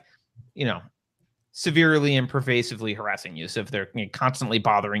of like, severely and pervasively harassing you. So if they're constantly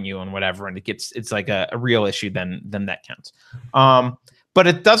bothering you and whatever, and it's like a real issue, then that counts. But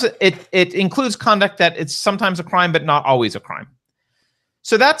it includes conduct that it's sometimes a crime, but not always a crime.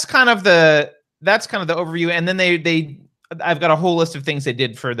 So that's kind of the overview. And then I've got a whole list of things they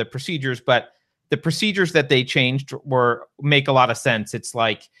did for the procedures, but the procedures that they changed make a lot of sense. It's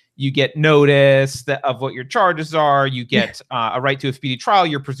like you get notice of what your charges are. You get a right to a speedy trial.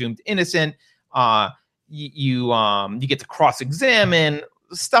 You're presumed innocent. You get to cross-examine,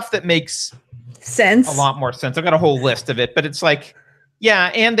 stuff that makes sense, a lot more sense. I've got a whole list of it, but it's like,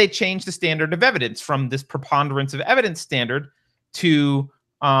 yeah. And they changed the standard of evidence from this preponderance of evidence standard to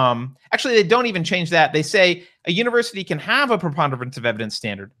Actually, they don't even change that. They say a university can have a preponderance of evidence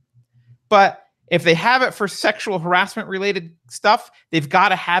standard, but if they have it for sexual harassment related stuff, they've got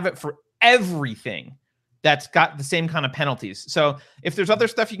to have it for everything that's got the same kind of penalties. So if there's other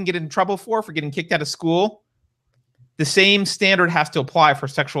stuff you can get in trouble for getting kicked out of school, the same standard has to apply for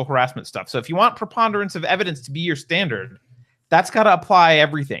sexual harassment stuff. So if you want preponderance of evidence to be your standard, that's got to apply to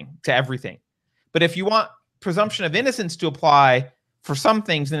everything. But if you want presumption of innocence to apply for some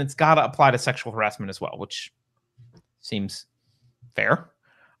things, then it's got to apply to sexual harassment as well, which seems fair.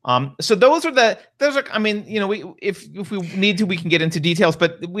 So those are, I mean, if we need to, we can get into details,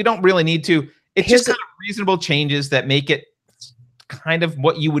 but we don't really need to. It's just kind of reasonable changes that make it kind of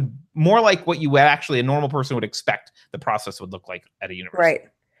more like what you would actually, a normal person would expect the process would look like at a university. Right.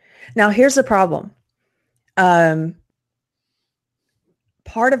 Now, here's the problem. Part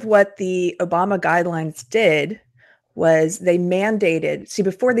of what the Obama guidelines did was they mandated,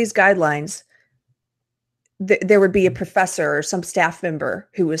 before these guidelines, there would be a professor or some staff member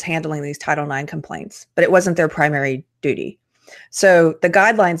who was handling these Title IX complaints, but it wasn't their primary duty. So the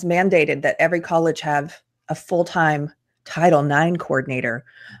guidelines mandated that every college have a full-time Title IX coordinator.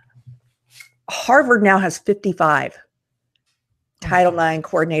 Harvard now has 55 Title IX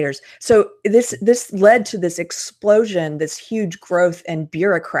coordinators. So this led to this explosion, this huge growth in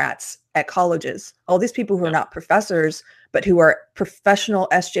bureaucrats at colleges. All these people who are not professors, but who are professional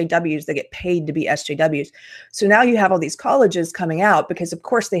SJWs that get paid to be SJWs. So now you have all these colleges coming out because, of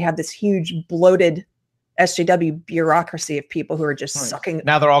course, they have this huge bloated SJW bureaucracy of people who are just sucking.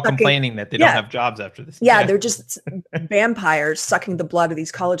 Now they're all complaining that they don't have jobs after this. Yeah, they're just vampires sucking the blood of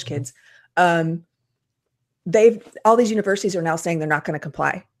these college kids. All these universities are now saying they're not going to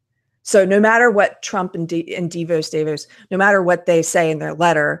comply. So no matter what Trump and Davos, no matter what they say in their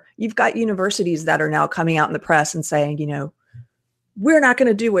letter, you've got universities that are now coming out in the press and saying, we're not going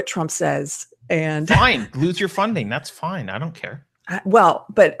to do what Trump says. And fine, lose your funding. That's fine. I don't care. Well,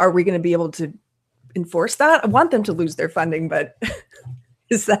 but are we going to be able to enforce that? I want them to lose their funding, but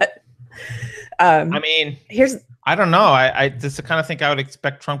is that? I don't know. I this is the kind of thing I would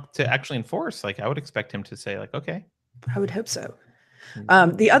expect Trump to actually enforce. Like, I would expect him to say, like, okay. I would hope so.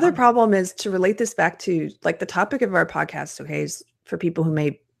 The other problem is to relate this back to like the topic of our podcast. Okay, is for people who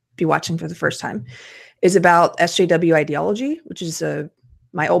may be watching for the first time, is about SJW ideology, which is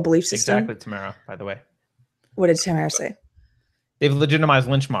my old belief system. Exactly, Tamara. By the way, what did Tamara say? They've legitimized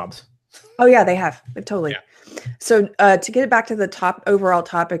lynch mobs. Oh yeah, they have. They've totally. Yeah. So to get it back to the overall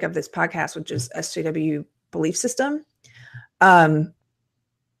topic of this podcast, which is SJW belief system,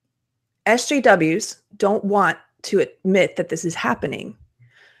 SJWs don't want to admit that this is happening.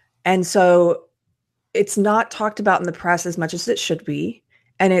 And so it's not talked about in the press as much as it should be.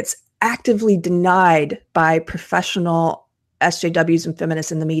 And it's actively denied by professional SJWs and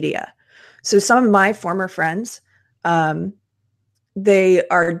feminists in the media. So some of my former friends, they're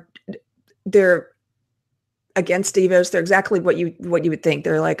against Davos. They're exactly what you would think.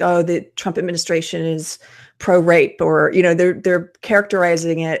 They're like, oh, the Trump administration is pro-rape, or, they're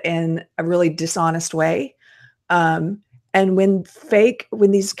characterizing it in a really dishonest way. And when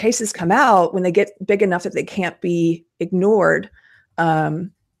these cases come out, when they get big enough that they can't be ignored,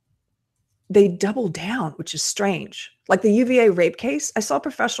 they double down, which is strange. Like the UVA rape case, I saw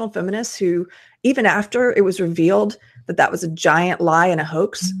professional feminists who, even after it was revealed that that was a giant lie and a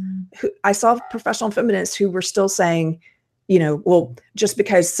hoax, I saw professional feminists who were still saying, well, just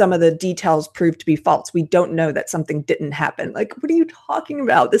because some of the details proved to be false, we don't know that something didn't happen. Like, what are you talking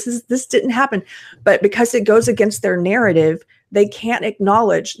about? This didn't happen. But because it goes against their narrative, they can't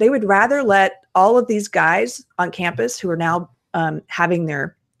acknowledge. They would rather let all of these guys on campus who are now having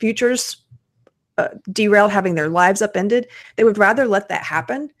their futures derailed, having their lives upended. They would rather let that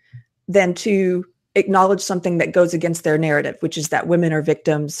happen than to acknowledge something that goes against their narrative, which is that women are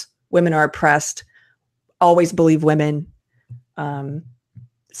victims, women are oppressed, always believe women. Right.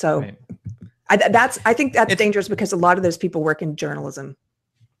 I think that's dangerous because a lot of those people work in journalism.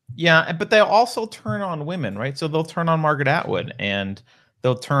 Yeah, but they'll also turn on women, right? So they'll turn on Margaret Atwood, and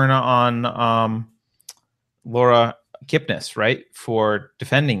they'll turn on Laura Kipnis, right, for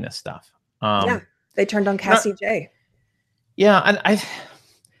defending this stuff. They turned on Cassie J. Yeah, and I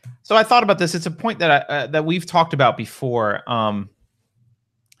thought about this. It's a point that that we've talked about before.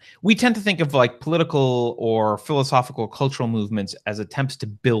 We tend to think of like political or philosophical cultural movements as attempts to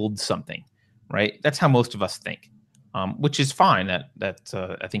build something, right? That's how most of us think, which is fine.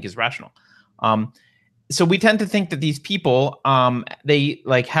 That I think is rational. So we tend to think that these people, they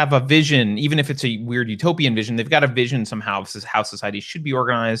like have a vision, even if it's a weird utopian vision. They've got a vision somehow. This is how society should be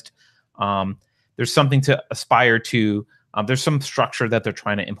organized. There's something to aspire to. There's some structure that they're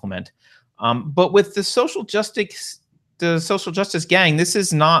trying to implement. But with the social justice gang, this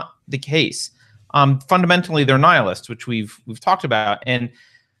is not the case. Fundamentally, they're nihilists, which we've talked about, and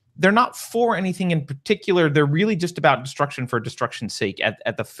they're not for anything in particular. They're really just about destruction for destruction's sake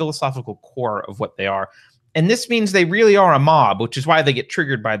at the philosophical core of what they are. And this means they really are a mob, which is why they get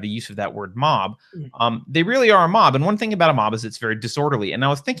triggered by the use of that word mob. They really are a mob. And one thing about a mob is it's very disorderly. And I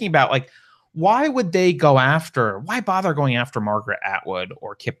was thinking about, like, why bother going after Margaret Atwood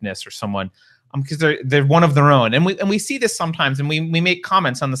or Kipnis or someone? Because they're one of their own. And we see this sometimes, and we make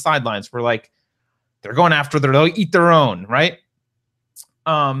comments on the sidelines. We're like, they're going after they'll eat their own, right?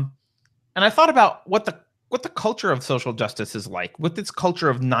 And I thought about what the culture of social justice is like, what this culture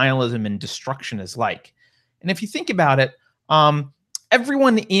of nihilism and destruction is like. And if you think about it,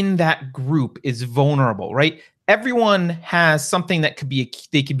 everyone in that group is vulnerable, right? Everyone has something that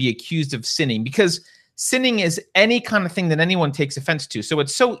they could be accused of sinning, because sinning is any kind of thing that anyone takes offense to. So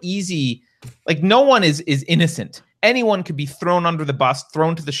it's so easy. Like, no one is innocent. Anyone could be thrown under the bus,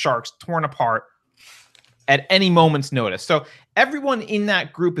 thrown to the sharks, torn apart at any moment's notice. So everyone in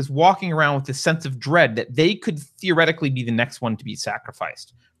that group is walking around with this sense of dread that they could theoretically be the next one to be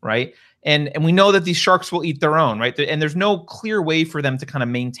sacrificed, right? And we know that these sharks will eat their own, right? And there's no clear way for them to kind of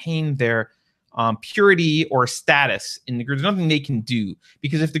maintain their purity or status in the group. There's nothing they can do,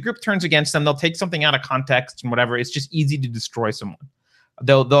 because if the group turns against them, they'll take something out of context and whatever. It's just easy to destroy someone.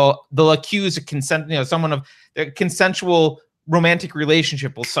 They'll accuse someone of a consensual romantic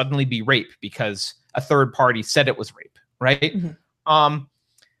relationship will suddenly be rape because a third party said it was rape, right? Mm-hmm.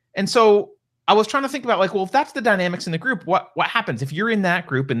 And so I was trying to think about, like, well, if that's the dynamics in the group, what happens if you're in that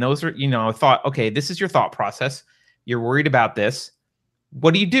group and those are, thought, okay, this is your thought process. You're worried about this.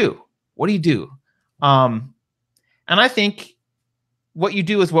 What do you do? And I think what you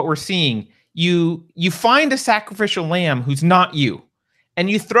do is what we're seeing. You find a sacrificial lamb who's not you, and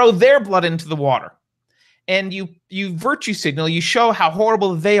you throw their blood into the water, and you virtue signal. You show how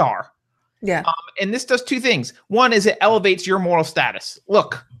horrible they are. Yeah. And this does two things. One is it elevates your moral status.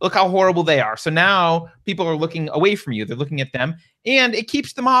 Look how horrible they are. So now people are looking away from you. They're looking at them, and it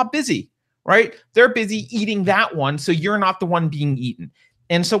keeps the mob busy, right? They're busy eating that one, so you're not the one being eaten.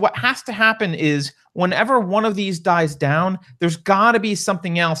 And so what has to happen is whenever one of these dies down, there's got to be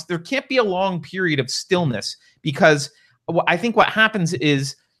something else. There can't be a long period of stillness, because I think what happens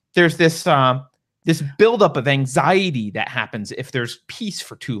is there's this buildup of anxiety that happens if there's peace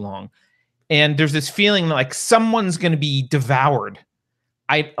for too long. And there's this feeling like someone's going to be devoured.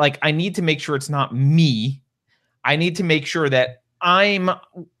 I need to make sure it's not me. I need to make sure that I'm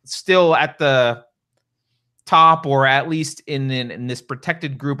still at the top, or at least in this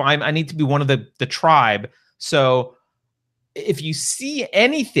protected group. I need to be one of the tribe. So if you see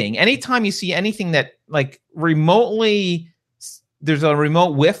anything, anytime you see anything that, like, remotely, there's a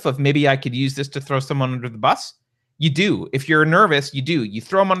remote whiff of maybe I could use this to throw someone under the bus, you do. If you're nervous, you do. You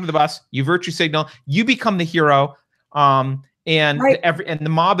throw them under the bus, you virtue signal, you become the hero, and right. And the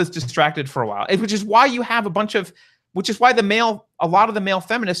mob is distracted for a while, which is why you have a lot of the male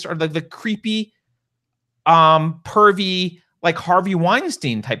feminists are the creepy, pervy, like Harvey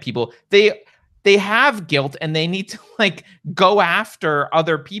Weinstein type people. They have guilt, and they need to, like, go after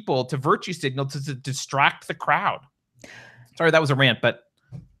other people to virtue signal to distract the crowd. Sorry, that was a rant, but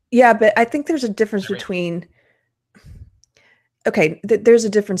yeah, but I think there's a difference between. Okay, there's a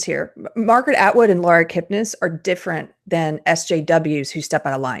difference here. Margaret Atwood and Laura Kipnis are different than SJWs who step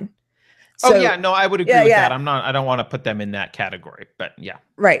out of line. So, I would agree with that. I don't want to put them in that category, but yeah.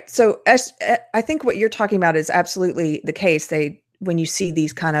 Right. So I think what you're talking about is absolutely the case. When you see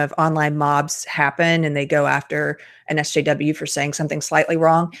these kind of online mobs happen and they go after an SJW for saying something slightly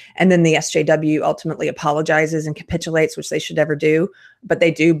wrong, and then the SJW ultimately apologizes and capitulates, which they should never do, but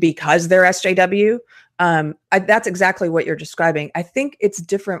they do because they're SJW. That's exactly what you're describing. I think it's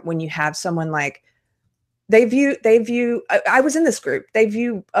different when you have someone like they view. I was in this group. They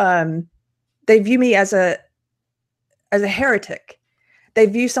view me as a heretic. They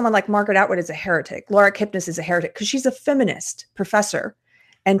view someone like Margaret Atwood as a heretic. Laura Kipnis is a heretic because she's a feminist professor.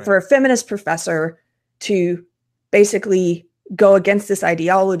 And right. For a feminist professor to basically go against this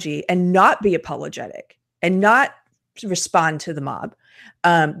ideology and not be apologetic and not respond to the mob,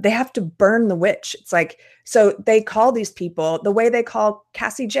 they have to burn the witch. It's like, so they call these people the way they call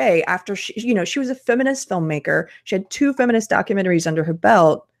Cassie J after she was a feminist filmmaker. She had 2 feminist documentaries under her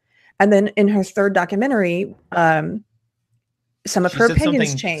belt. And then in her 3rd documentary, some of her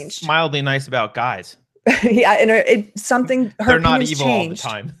opinions changed. Mildly nice about guys. Yeah, and her they're not evil changed.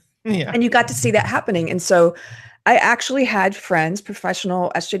 all the time. Yeah, and you got to see that happening. And so I actually had friends,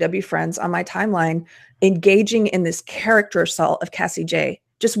 professional SJW friends on my timeline engaging in this character assault of Cassie J,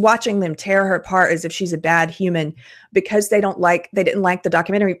 just watching them tear her apart as if she's a bad human because they didn't like the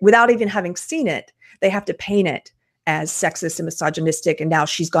documentary without even having seen it. They have to paint it as sexist and misogynistic, and now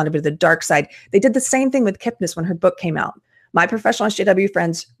she's gone a bit of the dark side. They did the same thing with Kipnis when her book came out. My professional SJW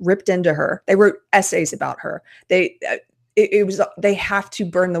friends ripped into her. They wrote essays about her. They have to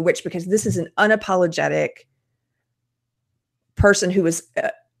burn the witch because this is an unapologetic person who was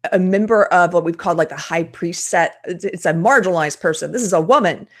a member of what we've called like the high priest set. It's a marginalized person. This is a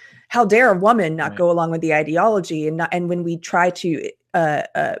woman. How dare a woman not go along with the ideology? And when we try to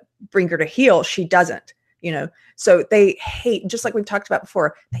bring her to heel, she doesn't. So they hate, just like we've talked about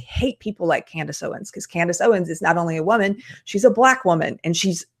before, they hate people like Candace Owens, because Candace Owens is not only a woman, she's a Black woman, and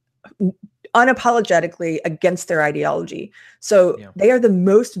she's unapologetically against their ideology. So they are the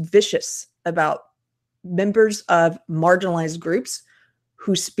most vicious about members of marginalized groups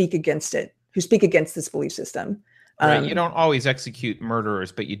who speak against it, who speak against this belief system. Right. You don't always execute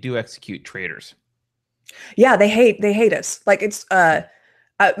murderers, but you do execute traitors. Yeah, they hate us. Like it's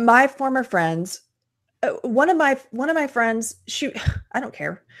my former friends. One of my friends, I don't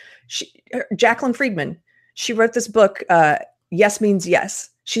care. Jacqueline Friedman, she wrote this book, Yes Means Yes.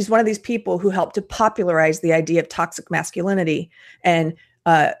 She's one of these people who helped to popularize the idea of toxic masculinity. And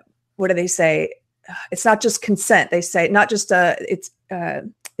what do they say? It's not just consent. They say not just it's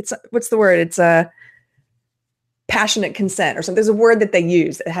what's the word? It's passionate consent or something. There's a word that they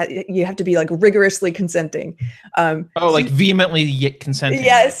use. You have to be like rigorously consenting. Like vehemently consenting.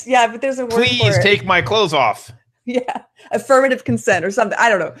 Yes, yeah, but there's a word. Please take my clothes off. Yeah, affirmative consent or something. I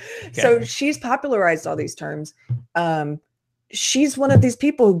don't know. Okay. So she's popularized all these terms. She's one of these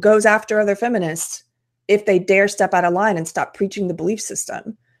people who goes after other feminists if they dare step out of line and stop preaching the belief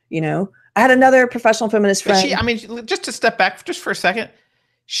system. I had another professional feminist friend. Just to step back just for a second,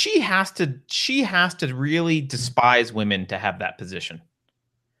 she has to really despise women to have that position.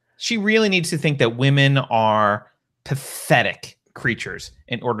 She really needs to think that women are pathetic creatures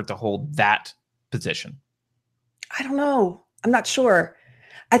in order to hold that position. I don't know. I'm not sure.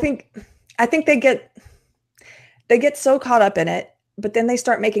 I think they get so caught up in it, but then they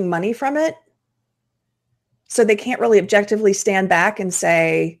start making money from it. So they can't really objectively stand back and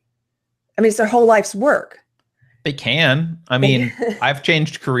say, it's their whole life's work. They can. I've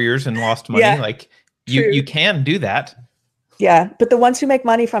changed careers and lost money. Yeah, like you can do that. Yeah. But the ones who make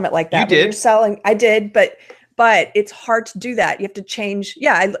money from it like that, you're selling, I did, but it's hard to do that. You have to change.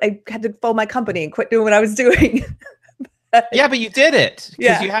 Yeah. I had to fold my company and quit doing what I was doing. But you did it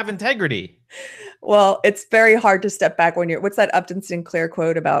because you have integrity. Well, it's very hard to step back when what's that Upton Sinclair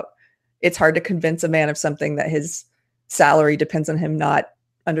quote about it's hard to convince a man of something that his salary depends on him not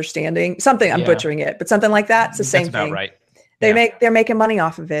understanding something. I'm butchering it, but something like that. It's the same thing. Right. They're making money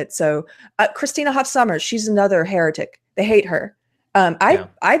off of it. So Christina Hoff Sommers, she's another heretic. They hate her.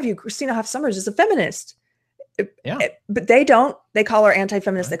 I view Christina Hoff Sommers as a feminist. But they don't. They call her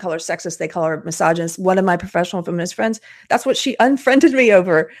anti-feminist. Right. They call her sexist. They call her misogynist. One of my professional feminist friends, that's what she unfriended me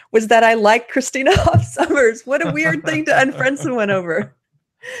over, was that I like Christina Hoff Sommers. What a weird thing to unfriend someone over.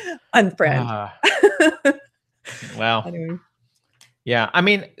 Unfriend. Well. Anyway. Yeah,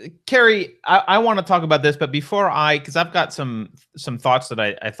 Carrie, I want to talk about this, but before because I've got some thoughts that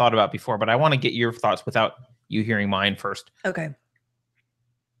I thought about before, but I want to get your thoughts without you hearing mine first. Okay.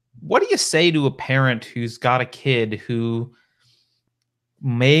 What do you say to a parent who's got a kid who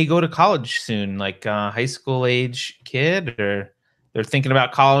may go to college soon, like a high school age kid, or they're thinking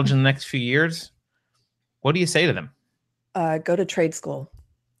about college in the next few years? What do you say to them? Go to trade school.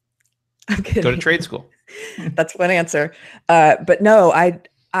 I'm kidding. Go to trade school. That's one answer. But no, I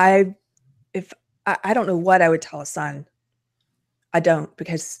don't know what I would tell a son. I don't,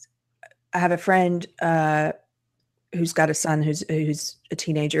 because I have a friend who's got a son who's a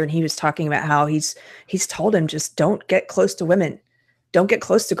teenager, and he was talking about how he's told him, just don't get close to women, don't get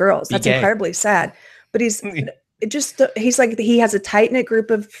close to girls. That's incredibly sad. But he's like, he has a tight knit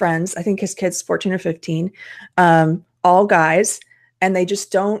group of friends. I think his kid's 14 or 15, all guys, and they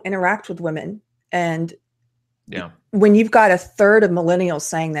just don't interact with women. And when you've got a third of millennials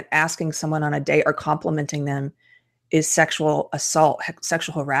saying that asking someone on a date or complimenting them is sexual assault,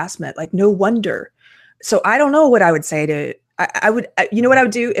 sexual harassment, like no wonder. So I don't know what I would say to, you know what I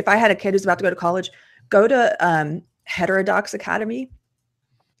would do if I had a kid who's about to go to college? Go to Heterodox Academy.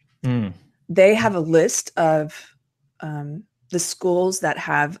 They have a list of the schools that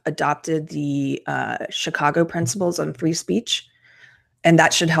have adopted the Chicago principles on free speech. And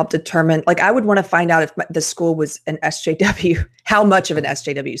that should help determine, like, I would want to find out if the school was an SJW, how much of an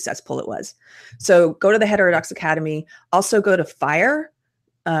SJW cesspool it was. So go to the Heterodox Academy. Also go to FIRE,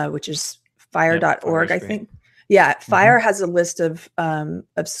 which is fire.org, I think. Yeah, Fire has a list of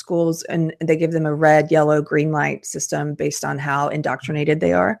schools, and they give them a red, yellow, green light system based on how indoctrinated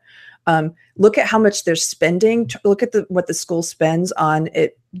they are. Look at how much they're spending. Look at what the school spends on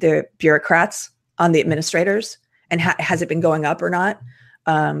it, the bureaucrats, on the administrators, and has it been going up or not?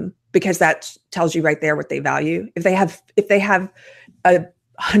 Because that tells you right there what they value. If they have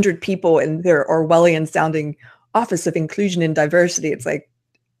 100 people in their Orwellian sounding Office of Inclusion and Diversity, it's like,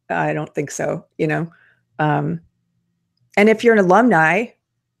 I don't think so, and if you're an alumni,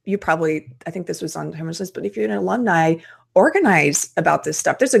 I think this was on Homer's list, but if you're an alumni, organize about this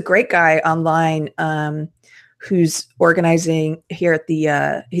stuff. There's a great guy online who's organizing here at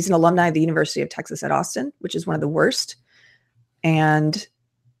he's an alumni of the University of Texas at Austin, which is one of the worst. And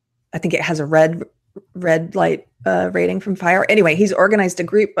I think it has a red light rating from Fire. Anyway, he's organized a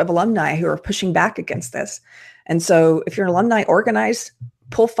group of alumni who are pushing back against this. And so if you're an alumni, organize,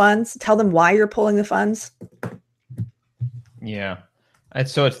 pull funds, tell them why you're pulling the funds. Yeah.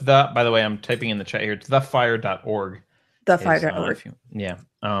 So it's by the way, I'm typing in the chat here. It's thefire.org. Thefire.org. Yeah.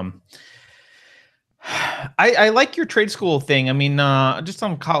 I like your trade school thing. I mean, just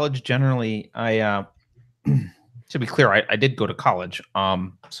on college generally, to be clear, I did go to college.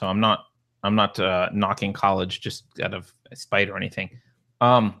 So I'm not knocking college just out of spite or anything.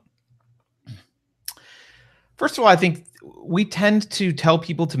 First of all, I think we tend to tell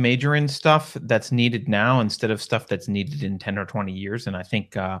people to major in stuff that's needed now instead of stuff that's needed in 10 or 20 years. And I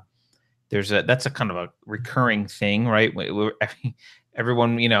think that's a kind of a recurring thing, right?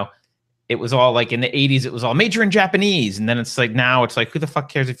 Everyone, it was all like in the 80s, it was all major in Japanese. And then it's like, now it's like, who the fuck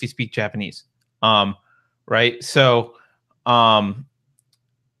cares if you speak Japanese? Right. So, and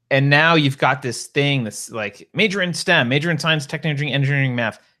now you've got this thing that's like major in STEM, major in science, technology, engineering,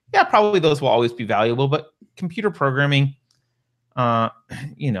 math. Yeah, probably those will always be valuable, but computer programming, 20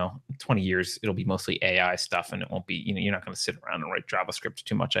 years, it'll be mostly AI stuff, and it won't be, you're not going to sit around and write JavaScript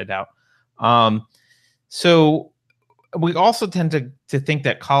too much, I doubt. So we also tend to think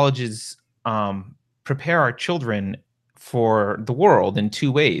that colleges prepare our children for the world in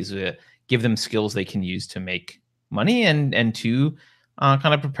two ways. Give them skills they can use to make money, and to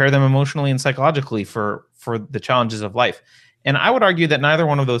kind of prepare them emotionally and psychologically for the challenges of life. And I would argue that neither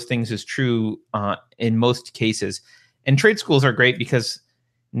one of those things is true in most cases. And trade schools are great because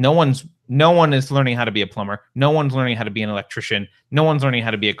no one is learning how to be a plumber. No one's learning how to be an electrician. No one's learning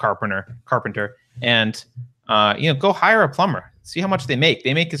how to be a carpenter. And go hire a plumber. See how much they make.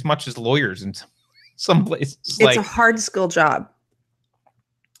 They make as much as lawyers in some places. It's a hard skill job.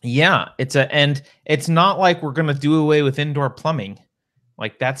 Yeah, and it's not like we're going to do away with indoor plumbing.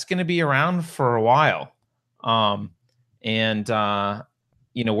 Like, that's going to be around for a while. We're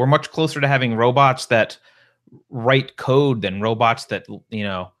much closer to having robots that write code than robots that,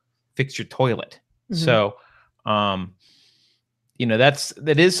 fix your toilet. Mm-hmm. So,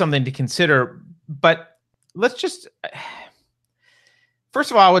 that is something to consider. But let's just,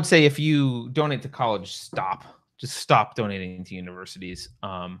 first of all, I would say if you donate to college, just stop donating to universities.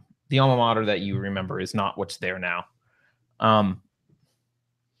 The alma mater that you remember is not what's there now.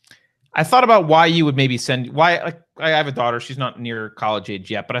 I thought about why you would maybe I have a daughter. She's not near college age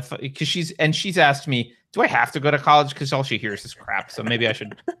yet, but I thought, because she's asked me, do I have to go to college? Because all she hears is crap. So maybe I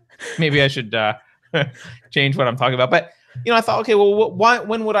should change what I'm talking about. But, I thought, okay, well,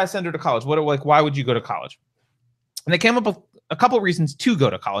 when would I send her to college? Why would you go to college? And I came up with a couple of reasons to go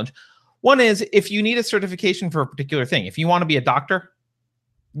to college. One is, if you need a certification for a particular thing, if you want to be a doctor,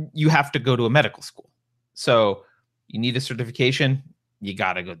 you have to go to a medical school. So you need a certification, you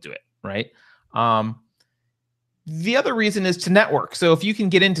got to go do it. Right. The other reason is to network. So if you can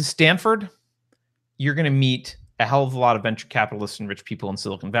get into Stanford, you're going to meet a hell of a lot of venture capitalists and rich people in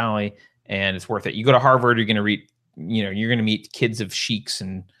Silicon Valley, and it's worth it. You go to Harvard, you're going to meet kids of sheiks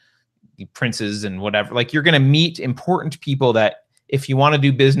and princes and whatever. Like, you're going to meet important people that, if you want to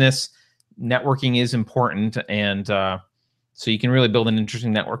do business, networking is important. And so you can really build an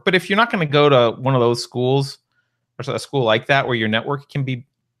interesting network. But if you're not going to go to one of those schools, or a school like that, where your network can be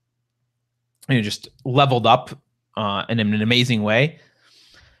just leveled up in an amazing way,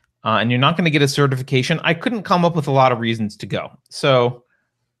 and you're not going to get a certification, I couldn't come up with a lot of reasons to go. So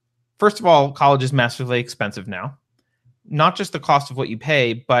first of all, college is massively expensive now. Not just the cost of what you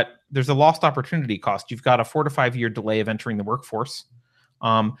pay, but there's a lost opportunity cost. You've got a 4 to 5 year delay of entering the workforce,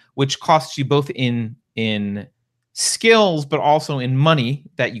 which costs you both in skills, but also in money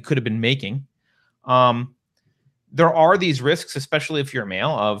that you could have been making. There are these risks, especially if you're a male,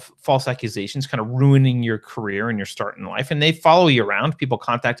 of false accusations kind of ruining your career and your start in life. And they follow you around. People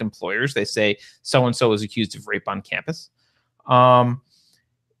contact employers. They say, so-and-so is accused of rape on campus.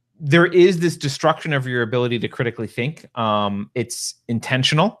 there is this destruction of your ability to critically think. It's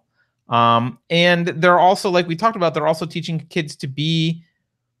intentional. And they're also, like we talked about, they're also teaching kids to be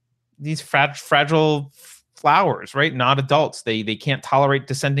these fragile flowers, right? Not adults. They can't tolerate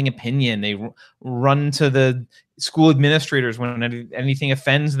dissenting opinion. They run to the school administrators when anything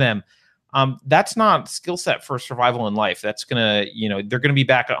offends them. That's not skill set for survival in life. That's gonna, they're gonna be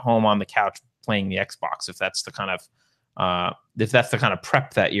back at home on the couch playing the Xbox if that's the kind of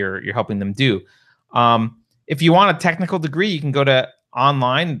prep that you're helping them do. If you want a technical degree, you can go to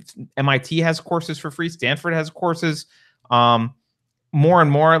online. MIT has courses for free. Stanford has courses. More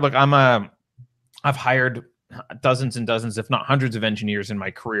and more, like I've hired dozens and dozens, if not hundreds of engineers in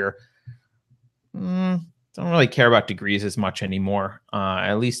my career. Don't really care about degrees as much anymore.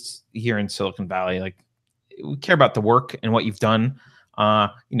 At least here in Silicon Valley, like we care about the work and what you've done.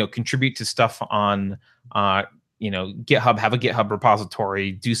 Contribute to stuff on, GitHub, have a GitHub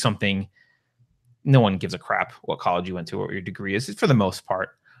repository, do something. No one gives a crap what college you went to or what your degree is, for the most part.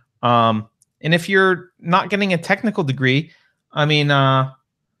 And if you're not getting a technical degree, I mean,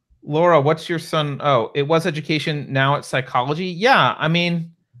 Laura, what's your son? Oh, it was education. Now it's psychology. Yeah. I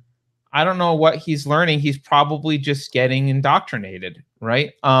mean, I don't know what he's learning. He's probably just getting indoctrinated,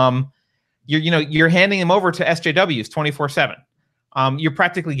 right? You're handing him over to SJWs 24/7. You're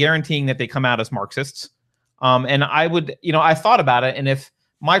practically guaranteeing that they come out as Marxists. And I would, I thought about it. And if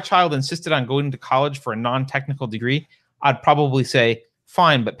my child insisted on going to college for a non-technical degree, I'd probably say,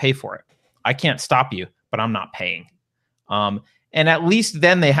 fine, but pay for it. I can't stop you, but I'm not paying. And at least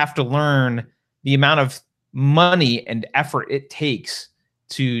then they have to learn the amount of money and effort it takes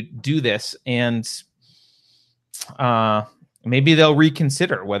to do this. And maybe they'll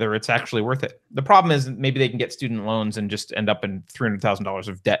reconsider whether it's actually worth it. The problem is maybe they can get student loans and just end up in $300,000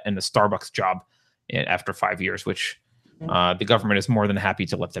 of debt and a Starbucks job after 5 years, which the government is more than happy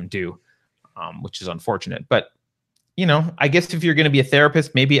to let them do, which is unfortunate. But, I guess if you're going to be a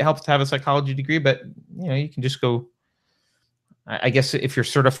therapist, maybe it helps to have a psychology degree, but, you can just go. I guess if you're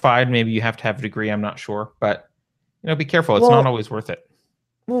certified, maybe you have to have a degree. I'm not sure, but, be careful. It's not always worth it.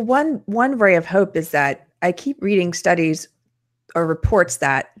 Well, one ray of hope is that I keep reading studies or reports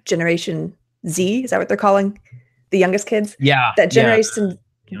that Generation Z, is that what they're calling the youngest kids? Yeah. That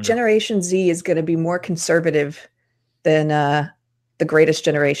Generation Z is going to be more conservative than the greatest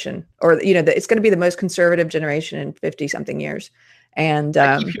generation, or, it's going to be the most conservative generation in 50 something years. And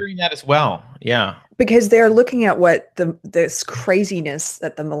I keep hearing that as well. Yeah. Because they're looking at what this craziness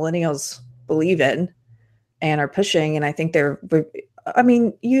that the millennials believe in and are pushing. And I think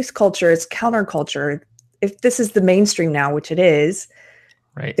youth culture is counterculture. If this is the mainstream now, which it is,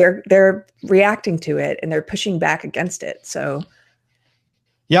 right, they're reacting to it and they're pushing back against it. So,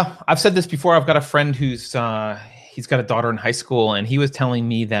 yeah, I've said this before. I've got a friend who's he's got a daughter in high school, and he was telling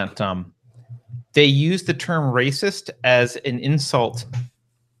me that they use the term racist as an insult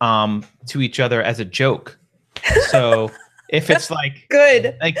to each other as a joke. So if it's like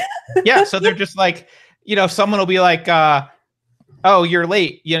good, like, yeah, so they're just like, someone will be like, oh, you're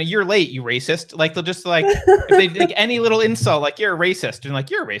late. You're late, you racist. Like they'll just like, if they like any little insult, like you're a racist, and like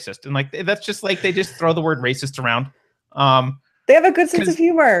you're a racist, and like that's just like they just throw the word racist around. They have a good sense of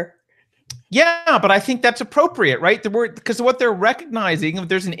humor. Yeah, but I think that's appropriate, right? The word, because what they're recognizing,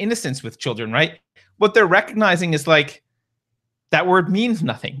 there's an innocence with children, right? What they're recognizing is like that word means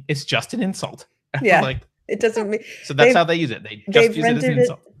nothing. It's just an insult. Yeah, like it doesn't mean. So that's how they use it. They just use it as an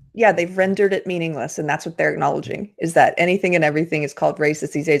insult. Yeah, they've rendered it meaningless, and that's what they're acknowledging, is that anything and everything is called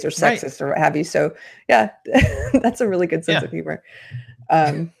racist these days, or sexist, right, or what have you. So yeah, that's a really good sense of humor.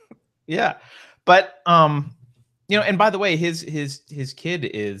 Yeah, but and by the way, his kid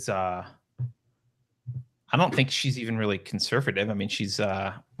is I don't think she's even really conservative. I mean, she's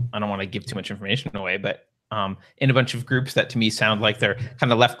I don't want to give too much information away, but in a bunch of groups that to me sound like they're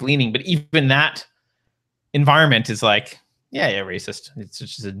kind of left leaning, but even that environment is like, yeah, racist. It's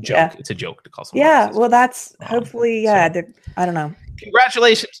just a joke. Yeah. It's a joke to call someone racist. Well, that's hopefully, I don't know.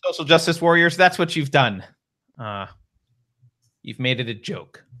 Congratulations, social justice warriors. That's what you've done. You've made it a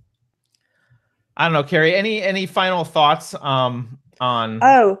joke. I don't know, Carrie, any final thoughts on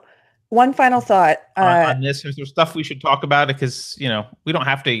one final thought on this? Is there stuff we should talk about? Because we don't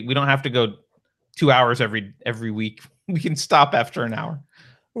have to go 2 hours every week. We can stop after an hour.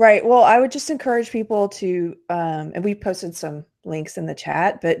 Right. Well, I would just encourage people to, and we posted some links in the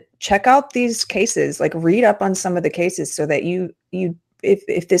chat, but check out these cases, like read up on some of the cases, so that you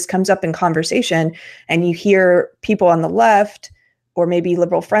if this comes up in conversation and you hear people on the left or maybe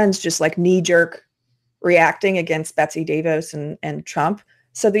liberal friends just like knee jerk reacting against Betsy DeVos and Trump,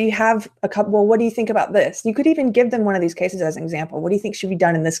 So that you have a couple, well, what do you think about this? You could even give them one of these cases as an example. What do you think should be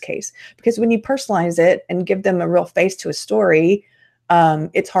done in this case? Because when you personalize it and give them a real face to a story,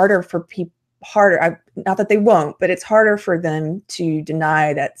 it's harder for people, not that they won't, but it's harder for them to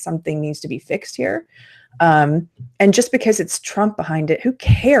deny that something needs to be fixed here. And just because it's Trump behind it, who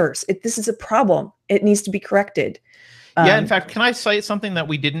cares? This is a problem. It needs to be corrected. Yeah, in fact, can I cite something that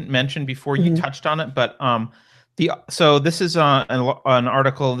we didn't mention before you touched on it? But so this is an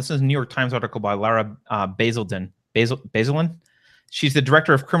article. This is a New York Times article by Lara Bazelin. She's the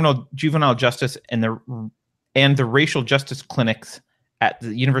director of criminal juvenile justice and the racial justice clinics at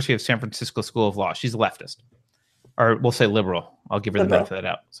the University of San Francisco School of Law. She's a leftist, or we'll say liberal. I'll give her the benefit of that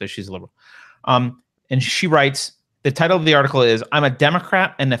out. So she's a liberal. And she writes, the title of the article is, "I'm a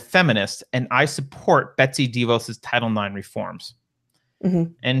Democrat and a feminist, and I support Betsy DeVos's Title IX reforms."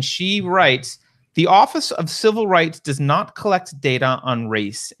 And she writes, "The Office of Civil Rights does not collect data on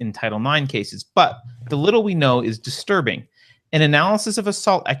race in Title IX cases, but the little we know is disturbing. An analysis of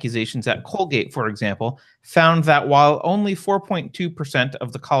assault accusations at Colgate, for example, found that while only 4.2%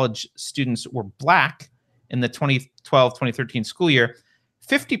 of the college students were Black in the 2012-2013 school year,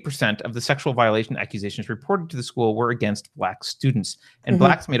 50% of the sexual violation accusations reported to the school were against Black students, and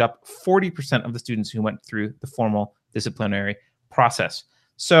Blacks made up 40% of the students who went through the formal disciplinary process."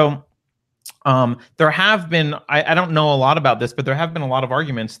 So there have been, I don't know a lot about this, but there have been a lot of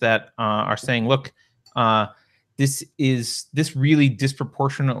arguments that are saying, look, this really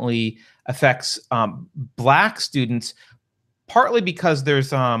disproportionately affects Black students, partly because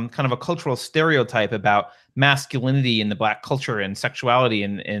there's kind of a cultural stereotype about masculinity in the Black culture and sexuality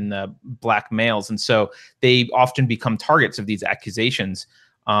in Black males. And so they often become targets of these accusations.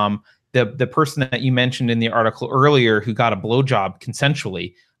 The person that you mentioned in the article earlier who got a blowjob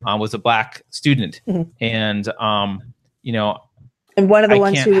consensually was a Black student. And, you know, and one of the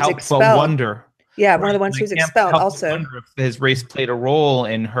ones who was expelled. But wonder. Yeah, one of the ones who was expelled also. Wonder if his race played a role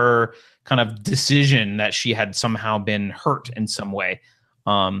in her kind of decision that she had somehow been hurt in some way.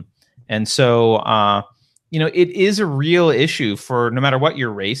 And so, you know, it is a real issue for no matter what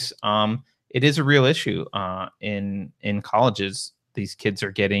your race. It is a real issue in colleges. These kids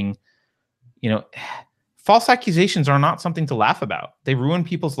are getting, you know, false accusations are not something to laugh about. They ruin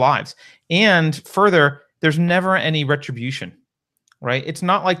people's lives. And further, there's never any retribution, right? It's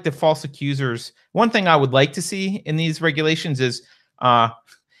not like the false accusers. One thing I would like to see in these regulations is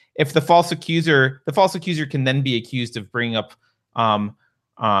if the false accuser can then be accused of bringing up,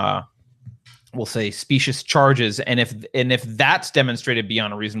 we'll say, specious charges. And if that's demonstrated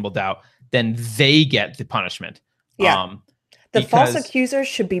beyond a reasonable doubt, then they get the punishment. Yeah. The false accuser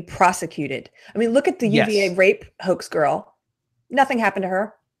should be prosecuted. I mean, look at the UVA rape hoax girl. Nothing happened to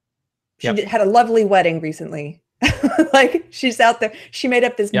her. She had a lovely wedding recently. Like, she's out there. She made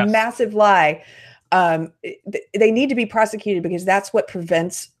up this massive lie. They need to be prosecuted because that's what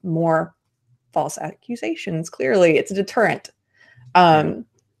prevents more false accusations. Clearly, it's a deterrent.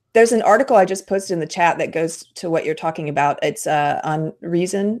 There's an article I just posted in the chat that goes to what you're talking about. It's on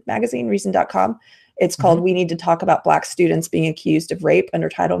Reason magazine, reason.com. It's called "We Need to Talk About Black Students Being Accused of Rape Under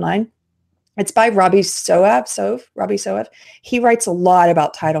Title IX." It's by Robbie Soev. He writes a lot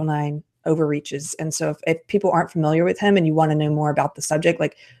about Title IX overreaches. And so if people aren't familiar with him and you want to know more about the subject,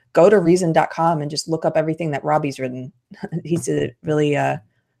 like, go to reason.com and just look up everything that Robbie's written. He's really,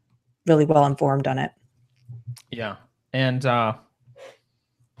 really well informed on it. Yeah. And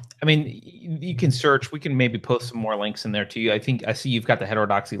I mean, you can search. We can maybe post some more links in there too. I see you've got the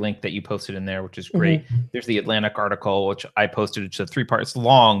heterodoxy link that you posted in there, which is great. There's the Atlantic article, which I posted. It's a 3-part. It's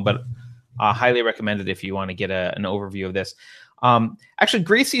long, but highly recommended if you want to get an overview of this. Actually,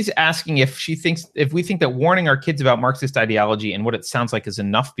 Gracie's asking if we think that warning our kids about Marxist ideology and what it sounds like is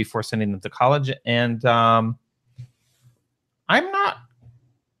enough before sending them to college. And I'm not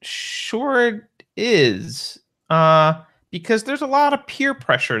sure it is. Because there's a lot of peer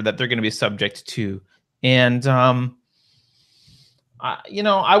pressure that they're going to be subject to. And, you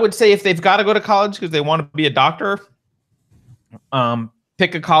know, I would say if they've got to go to college because they want to be a doctor,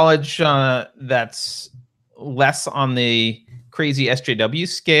 pick a college that's less on the crazy SJW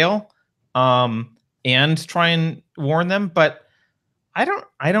scale, and try and warn them. But I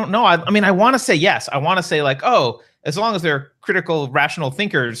don't know. I mean, I want to say yes. I want to say, like, oh, as long as they're critical, rational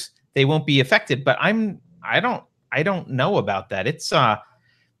thinkers, they won't be affected. But I don't know about that.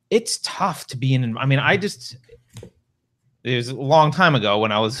 It's tough to be in. I mean, it was a long time ago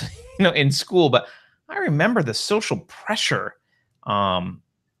when I was, you know, in school, but I remember the social pressure.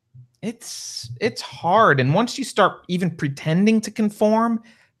 It's hard. And once you start even pretending to conform,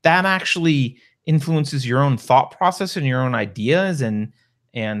 that actually influences your own thought process and your own ideas. And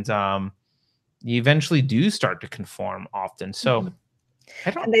and you eventually do start to conform often. So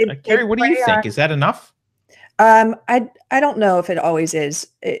I don't, Carrie, what do you think? Is that enough? I don't know if it always is.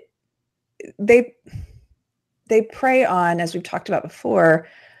 They prey on, as we've talked about before,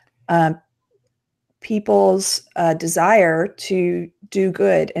 people's desire to do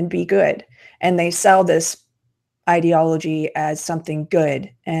good and be good, and they sell this ideology as something good,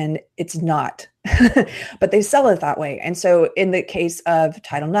 and it's not. But they sell it that way. And so in the case of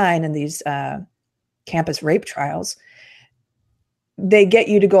Title IX and these campus rape trials, they get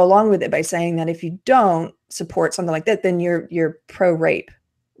you to go along with it by saying that if you don't support something like that, then you're pro-rape,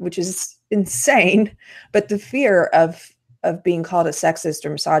 which is insane. But the fear of being called a sexist or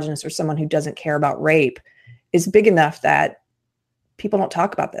misogynist or someone who doesn't care about rape is big enough that people don't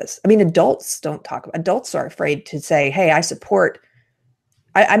talk about this. I mean, adults don't talk. Adults are afraid to say, "Hey, I support."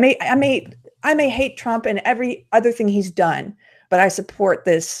 I may hate Trump and every other thing he's done, but I support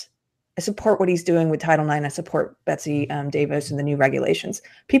this. I support what he's doing with Title IX. I support Betsy DeVos and the new regulations.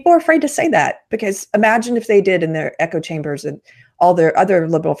 People are afraid to say that, because imagine if they did in their echo chambers and all their other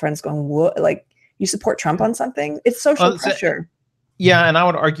liberal friends going, "What? Like, you support Trump on something?" It's social pressure. Yeah, and I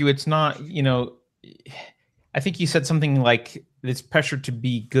would argue it's not. I think you said something like it's pressure to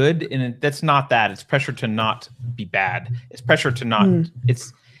be good, and that's not that. It's pressure to not be bad. It's pressure to not.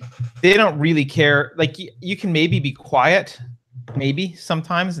 They don't really care. Like you can maybe be quiet, maybe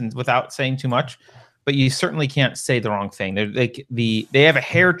sometimes, and without saying too much, but you certainly can't say the wrong thing. They're like they have a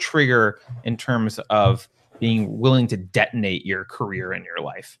hair trigger in terms of being willing to detonate your career and your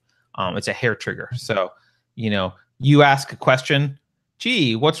life. It's a hair trigger. So you ask a question.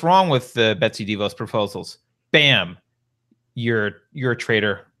 Gee, what's wrong with the Betsy DeVos proposals? Bam, you're a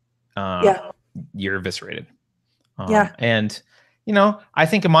traitor. You're eviscerated. And I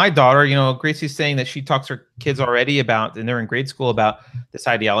think of my daughter. Gracie's saying that she talks to her kids already about, and they're in grade school, about this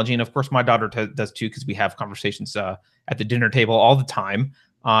ideology. And of course, my daughter does too, because we have conversations at the dinner table all the time,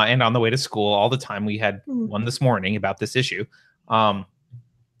 and on the way to school all the time. We had one this morning about this issue.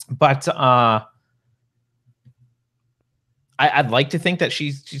 But I'd like to think that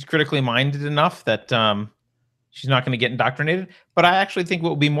she's critically minded enough that she's not going to get indoctrinated. But I actually think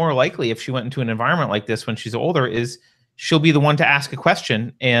what would be more likely if she went into an environment like this when she's older is she'll be the one to ask a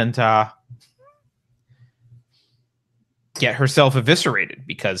question and get herself eviscerated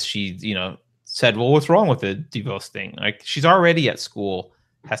because she, said, well, what's wrong with the DeVos thing? Like, she's already at school,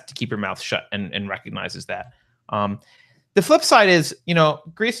 has to keep her mouth shut and recognizes that. The flip side is,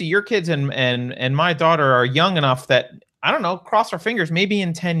 Gracie, your kids and my daughter are young enough that, I don't know, cross our fingers, maybe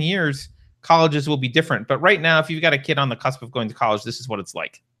in 10 years, colleges will be different. But right now, if you've got a kid on the cusp of going to college, this is what it's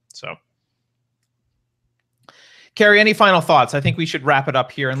like. So, Carrie, any final thoughts? I think we should wrap it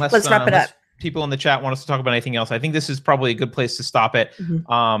up here. Let's wrap it up. People in the chat want us to talk about anything else. I think this is probably a good place to stop it.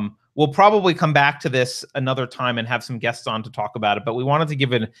 We'll probably come back to this another time and have some guests on to talk about it. But we wanted to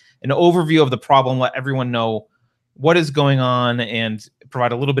give an overview of the problem, let everyone know what is going on, and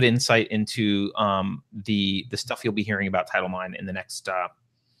provide a little bit of insight into the stuff you'll be hearing about Title IX in the next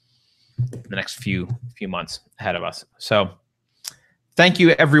few months ahead of us. So thank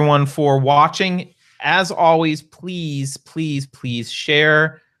you everyone for watching. As always, please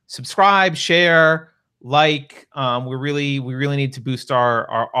share, subscribe, share, like. We really need to boost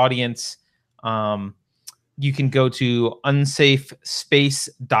our audience. You can go to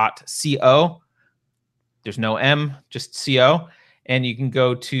unsafespace.co. There's no M, just CO. And you can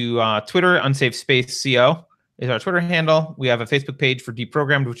go to Twitter, unsafespaceco is our Twitter handle. We have a Facebook page for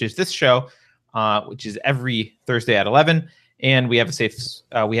Deprogrammed, which is this show, which is every Thursday at 11. And we have a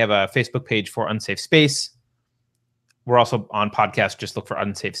Facebook page for Unsafe Space. We're also on podcast. Just look for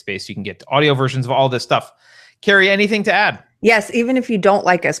Unsafe Space. You can get audio versions of all this stuff. Carrie, anything to add? Yes. Even if you don't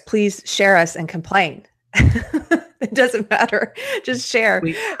like us, please share us and complain. It doesn't matter. Just share.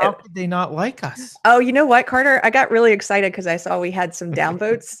 Wait, how could they not like us? Oh, you know what, Carter? I got really excited because I saw we had some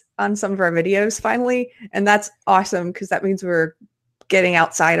downvotes on some of our videos finally. And that's awesome because that means we're getting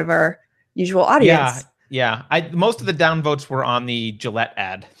outside of our usual audience. Yeah. Most of the downvotes were on the Gillette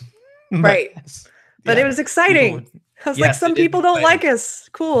ad. Right. But it was exciting. I was like, some people don't like us.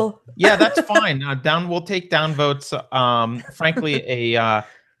 Cool. Yeah, that's fine. We'll take downvotes. Frankly,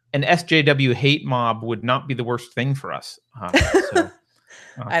 an SJW hate mob would not be the worst thing for us. I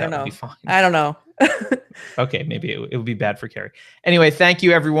don't know. I don't know. Okay, maybe it would be bad for Carrie. Anyway, thank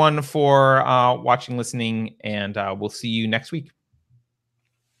you everyone for watching, listening, and we'll see you next week.